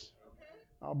flowers.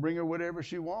 I'll bring her whatever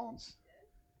she wants.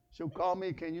 She'll call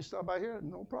me, can you stop by here?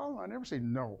 No problem. I never say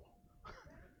no.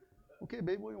 Okay,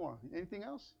 babe, what do you want? Anything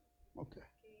else? Okay.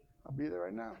 I'll be there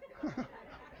right now.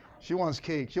 She wants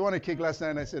cake. She wanted cake last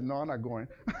night, and I said, no, I'm not going.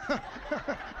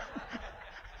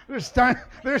 There's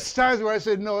times where I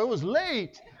said, no, it was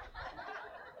late.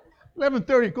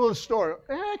 11:30, go to the store.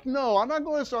 Heck no, I'm not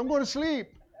going to the store. I'm going to sleep.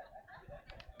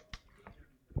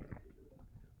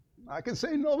 I can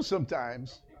say no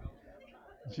sometimes.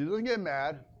 She doesn't get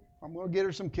mad. I'm going to get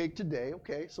her some cake today.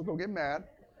 Okay, so don't get mad.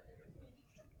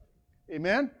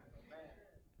 Amen?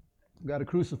 We've got to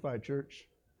crucify, church,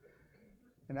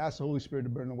 and ask the Holy Spirit to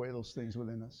burn away those things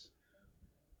within us.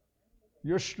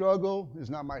 Your struggle is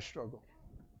not my struggle.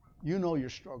 You know your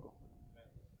struggle.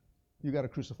 You got to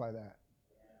crucify that.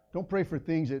 Don't pray for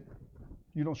things that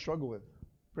you don't struggle with.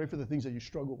 Pray for the things that you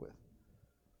struggle with.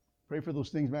 Pray for those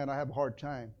things, man, I have a hard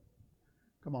time.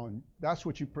 Come on, that's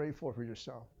what you pray for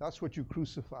yourself. That's what you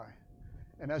crucify.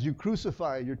 And as you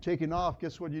crucify, you're taking off,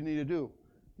 guess what you need to do?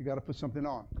 You got to put something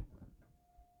on.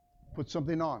 Put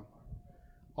something on.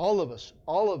 All of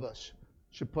us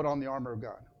should put on the armor of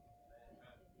God.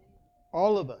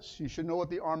 All of us. You should know what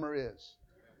the armor is.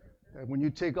 And when you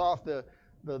take off the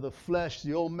flesh,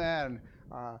 the old man,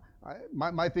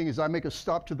 my thing is I make a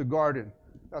stop to the garden.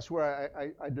 That's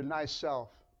where I deny self.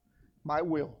 My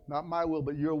will, not my will,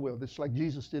 but your will. Just like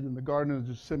Jesus did in the Garden of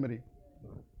Gethsemane.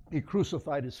 He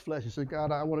crucified his flesh. He said,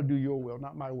 God, I want to do your will,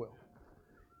 not my will.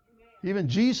 Even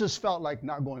Jesus felt like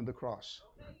not going to the cross.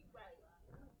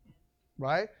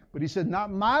 Right? But he said,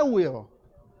 not my will,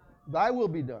 thy will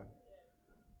be done.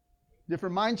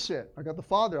 Different mindset. I got the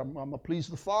Father. I'm going to please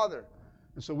the Father.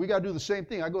 And so we got to do the same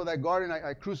thing. I go to that garden,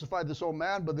 I crucified this old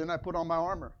man, but then I put on my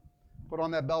armor. Put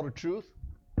on that belt of truth.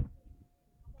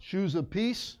 Shoes of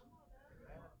peace.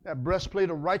 That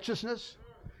breastplate of righteousness.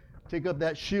 Take up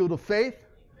that shield of faith.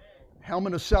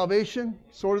 Helmet of salvation.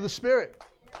 Sword of the Spirit.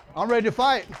 I'm ready to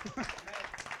fight.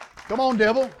 Come on,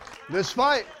 devil. Let's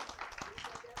fight.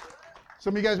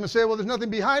 Some of you guys may say, well, there's nothing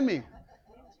behind me.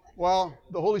 Well,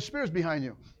 the Holy Spirit's behind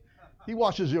you. He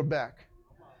washes your back.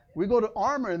 We go to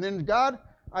armor, and then God,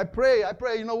 I pray,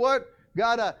 you know what?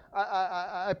 God,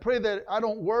 I pray that I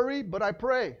don't worry, but I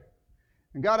pray.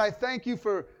 And God, I thank you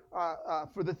for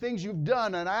for the things you've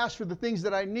done, and I ask for the things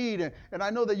that I need, and I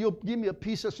know that you'll give me a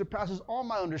peace that surpasses all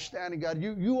my understanding, God.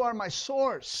 You are my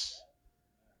source.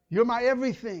 You're my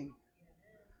everything.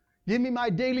 Give me my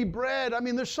daily bread. I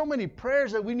mean, there's so many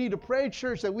prayers that we need to pray,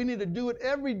 church, that we need to do it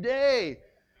every day.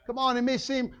 Come on, it may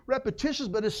seem repetitious,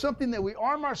 but it's something that we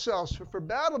arm ourselves for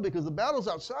battle, because the battle's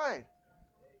outside.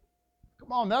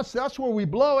 Come on, that's where we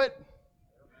blow it.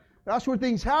 That's where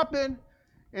things happen.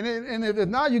 And if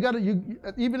not, you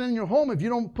even in your home, if you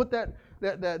don't put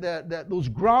those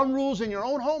ground rules in your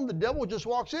own home, the devil just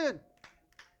walks in.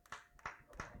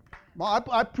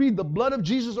 I plead the blood of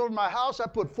Jesus over my house. I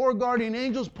put 4 guardian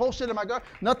angels posted in my garden.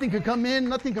 Nothing can come in.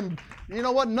 Nothing can, you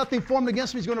know what? Nothing formed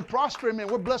against me is going to prosper. I mean,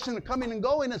 we're blessed in the coming and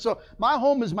going. And so my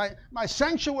home is my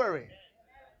sanctuary.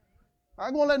 I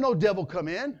ain't going to let no devil come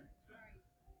in.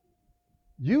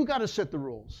 You got to set the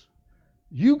rules.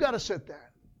 You got to set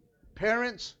that.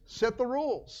 Parents, set the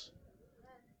rules.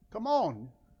 Come on.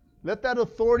 Let that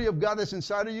authority of God that's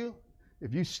inside of you,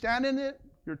 if you stand in it,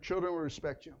 your children will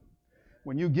respect you.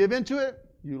 When you give into it,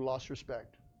 you lost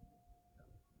respect.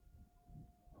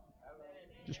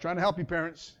 Just trying to help you,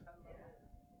 parents.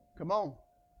 Come on.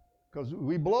 Because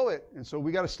we blow it. And so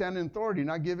we got to stand in authority,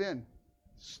 not give in.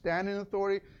 Stand in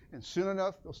authority, and soon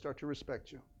enough, they'll start to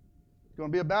respect you. It's going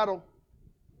to be a battle.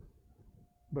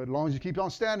 But as long as you keep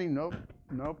on standing, nope.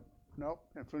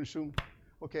 And finish soon.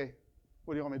 Okay,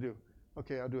 what do you want me to do?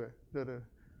 Okay, I'll do it.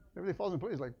 Everything falls in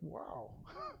place. Like, wow.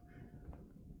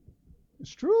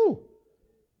 It's true.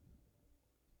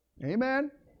 Amen.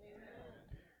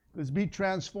 Let's be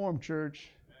transformed,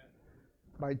 church,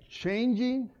 by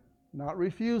changing, not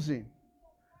refusing.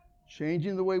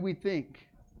 Changing the way we think.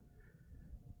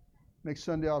 Next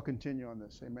Sunday, I'll continue on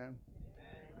this. Amen.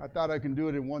 I thought I can do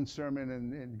it in one sermon,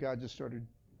 and God just started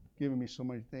giving me so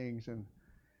many things, and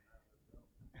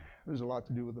there's a lot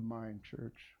to do with the mind,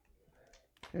 church.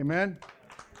 Amen.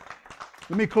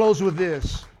 Let me close with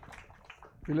this.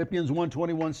 Philippians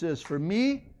 1:21 says, for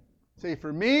me,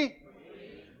 to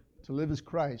live is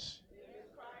Christ,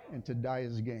 and to die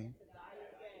is gain.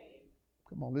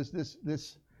 Come on,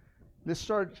 let's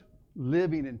start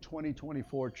living in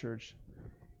 2024, church.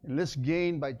 And let's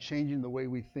gain by changing the way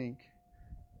we think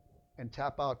and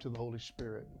tap out to the Holy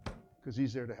Spirit, because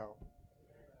He's there to help.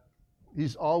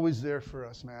 He's always there for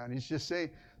us, man. He's just saying,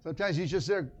 sometimes He's just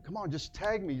there. Come on, just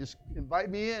tag me. Just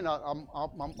invite me in.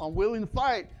 I'm willing to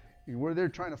fight. And we're there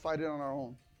trying to fight it on our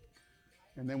own.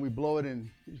 And then we blow it, and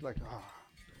He's like,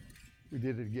 we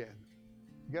did it again.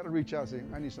 You got to reach out and say,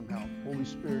 I need some help. Holy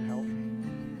Spirit, help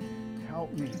me.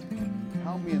 Help me.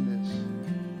 Help me in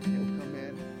this.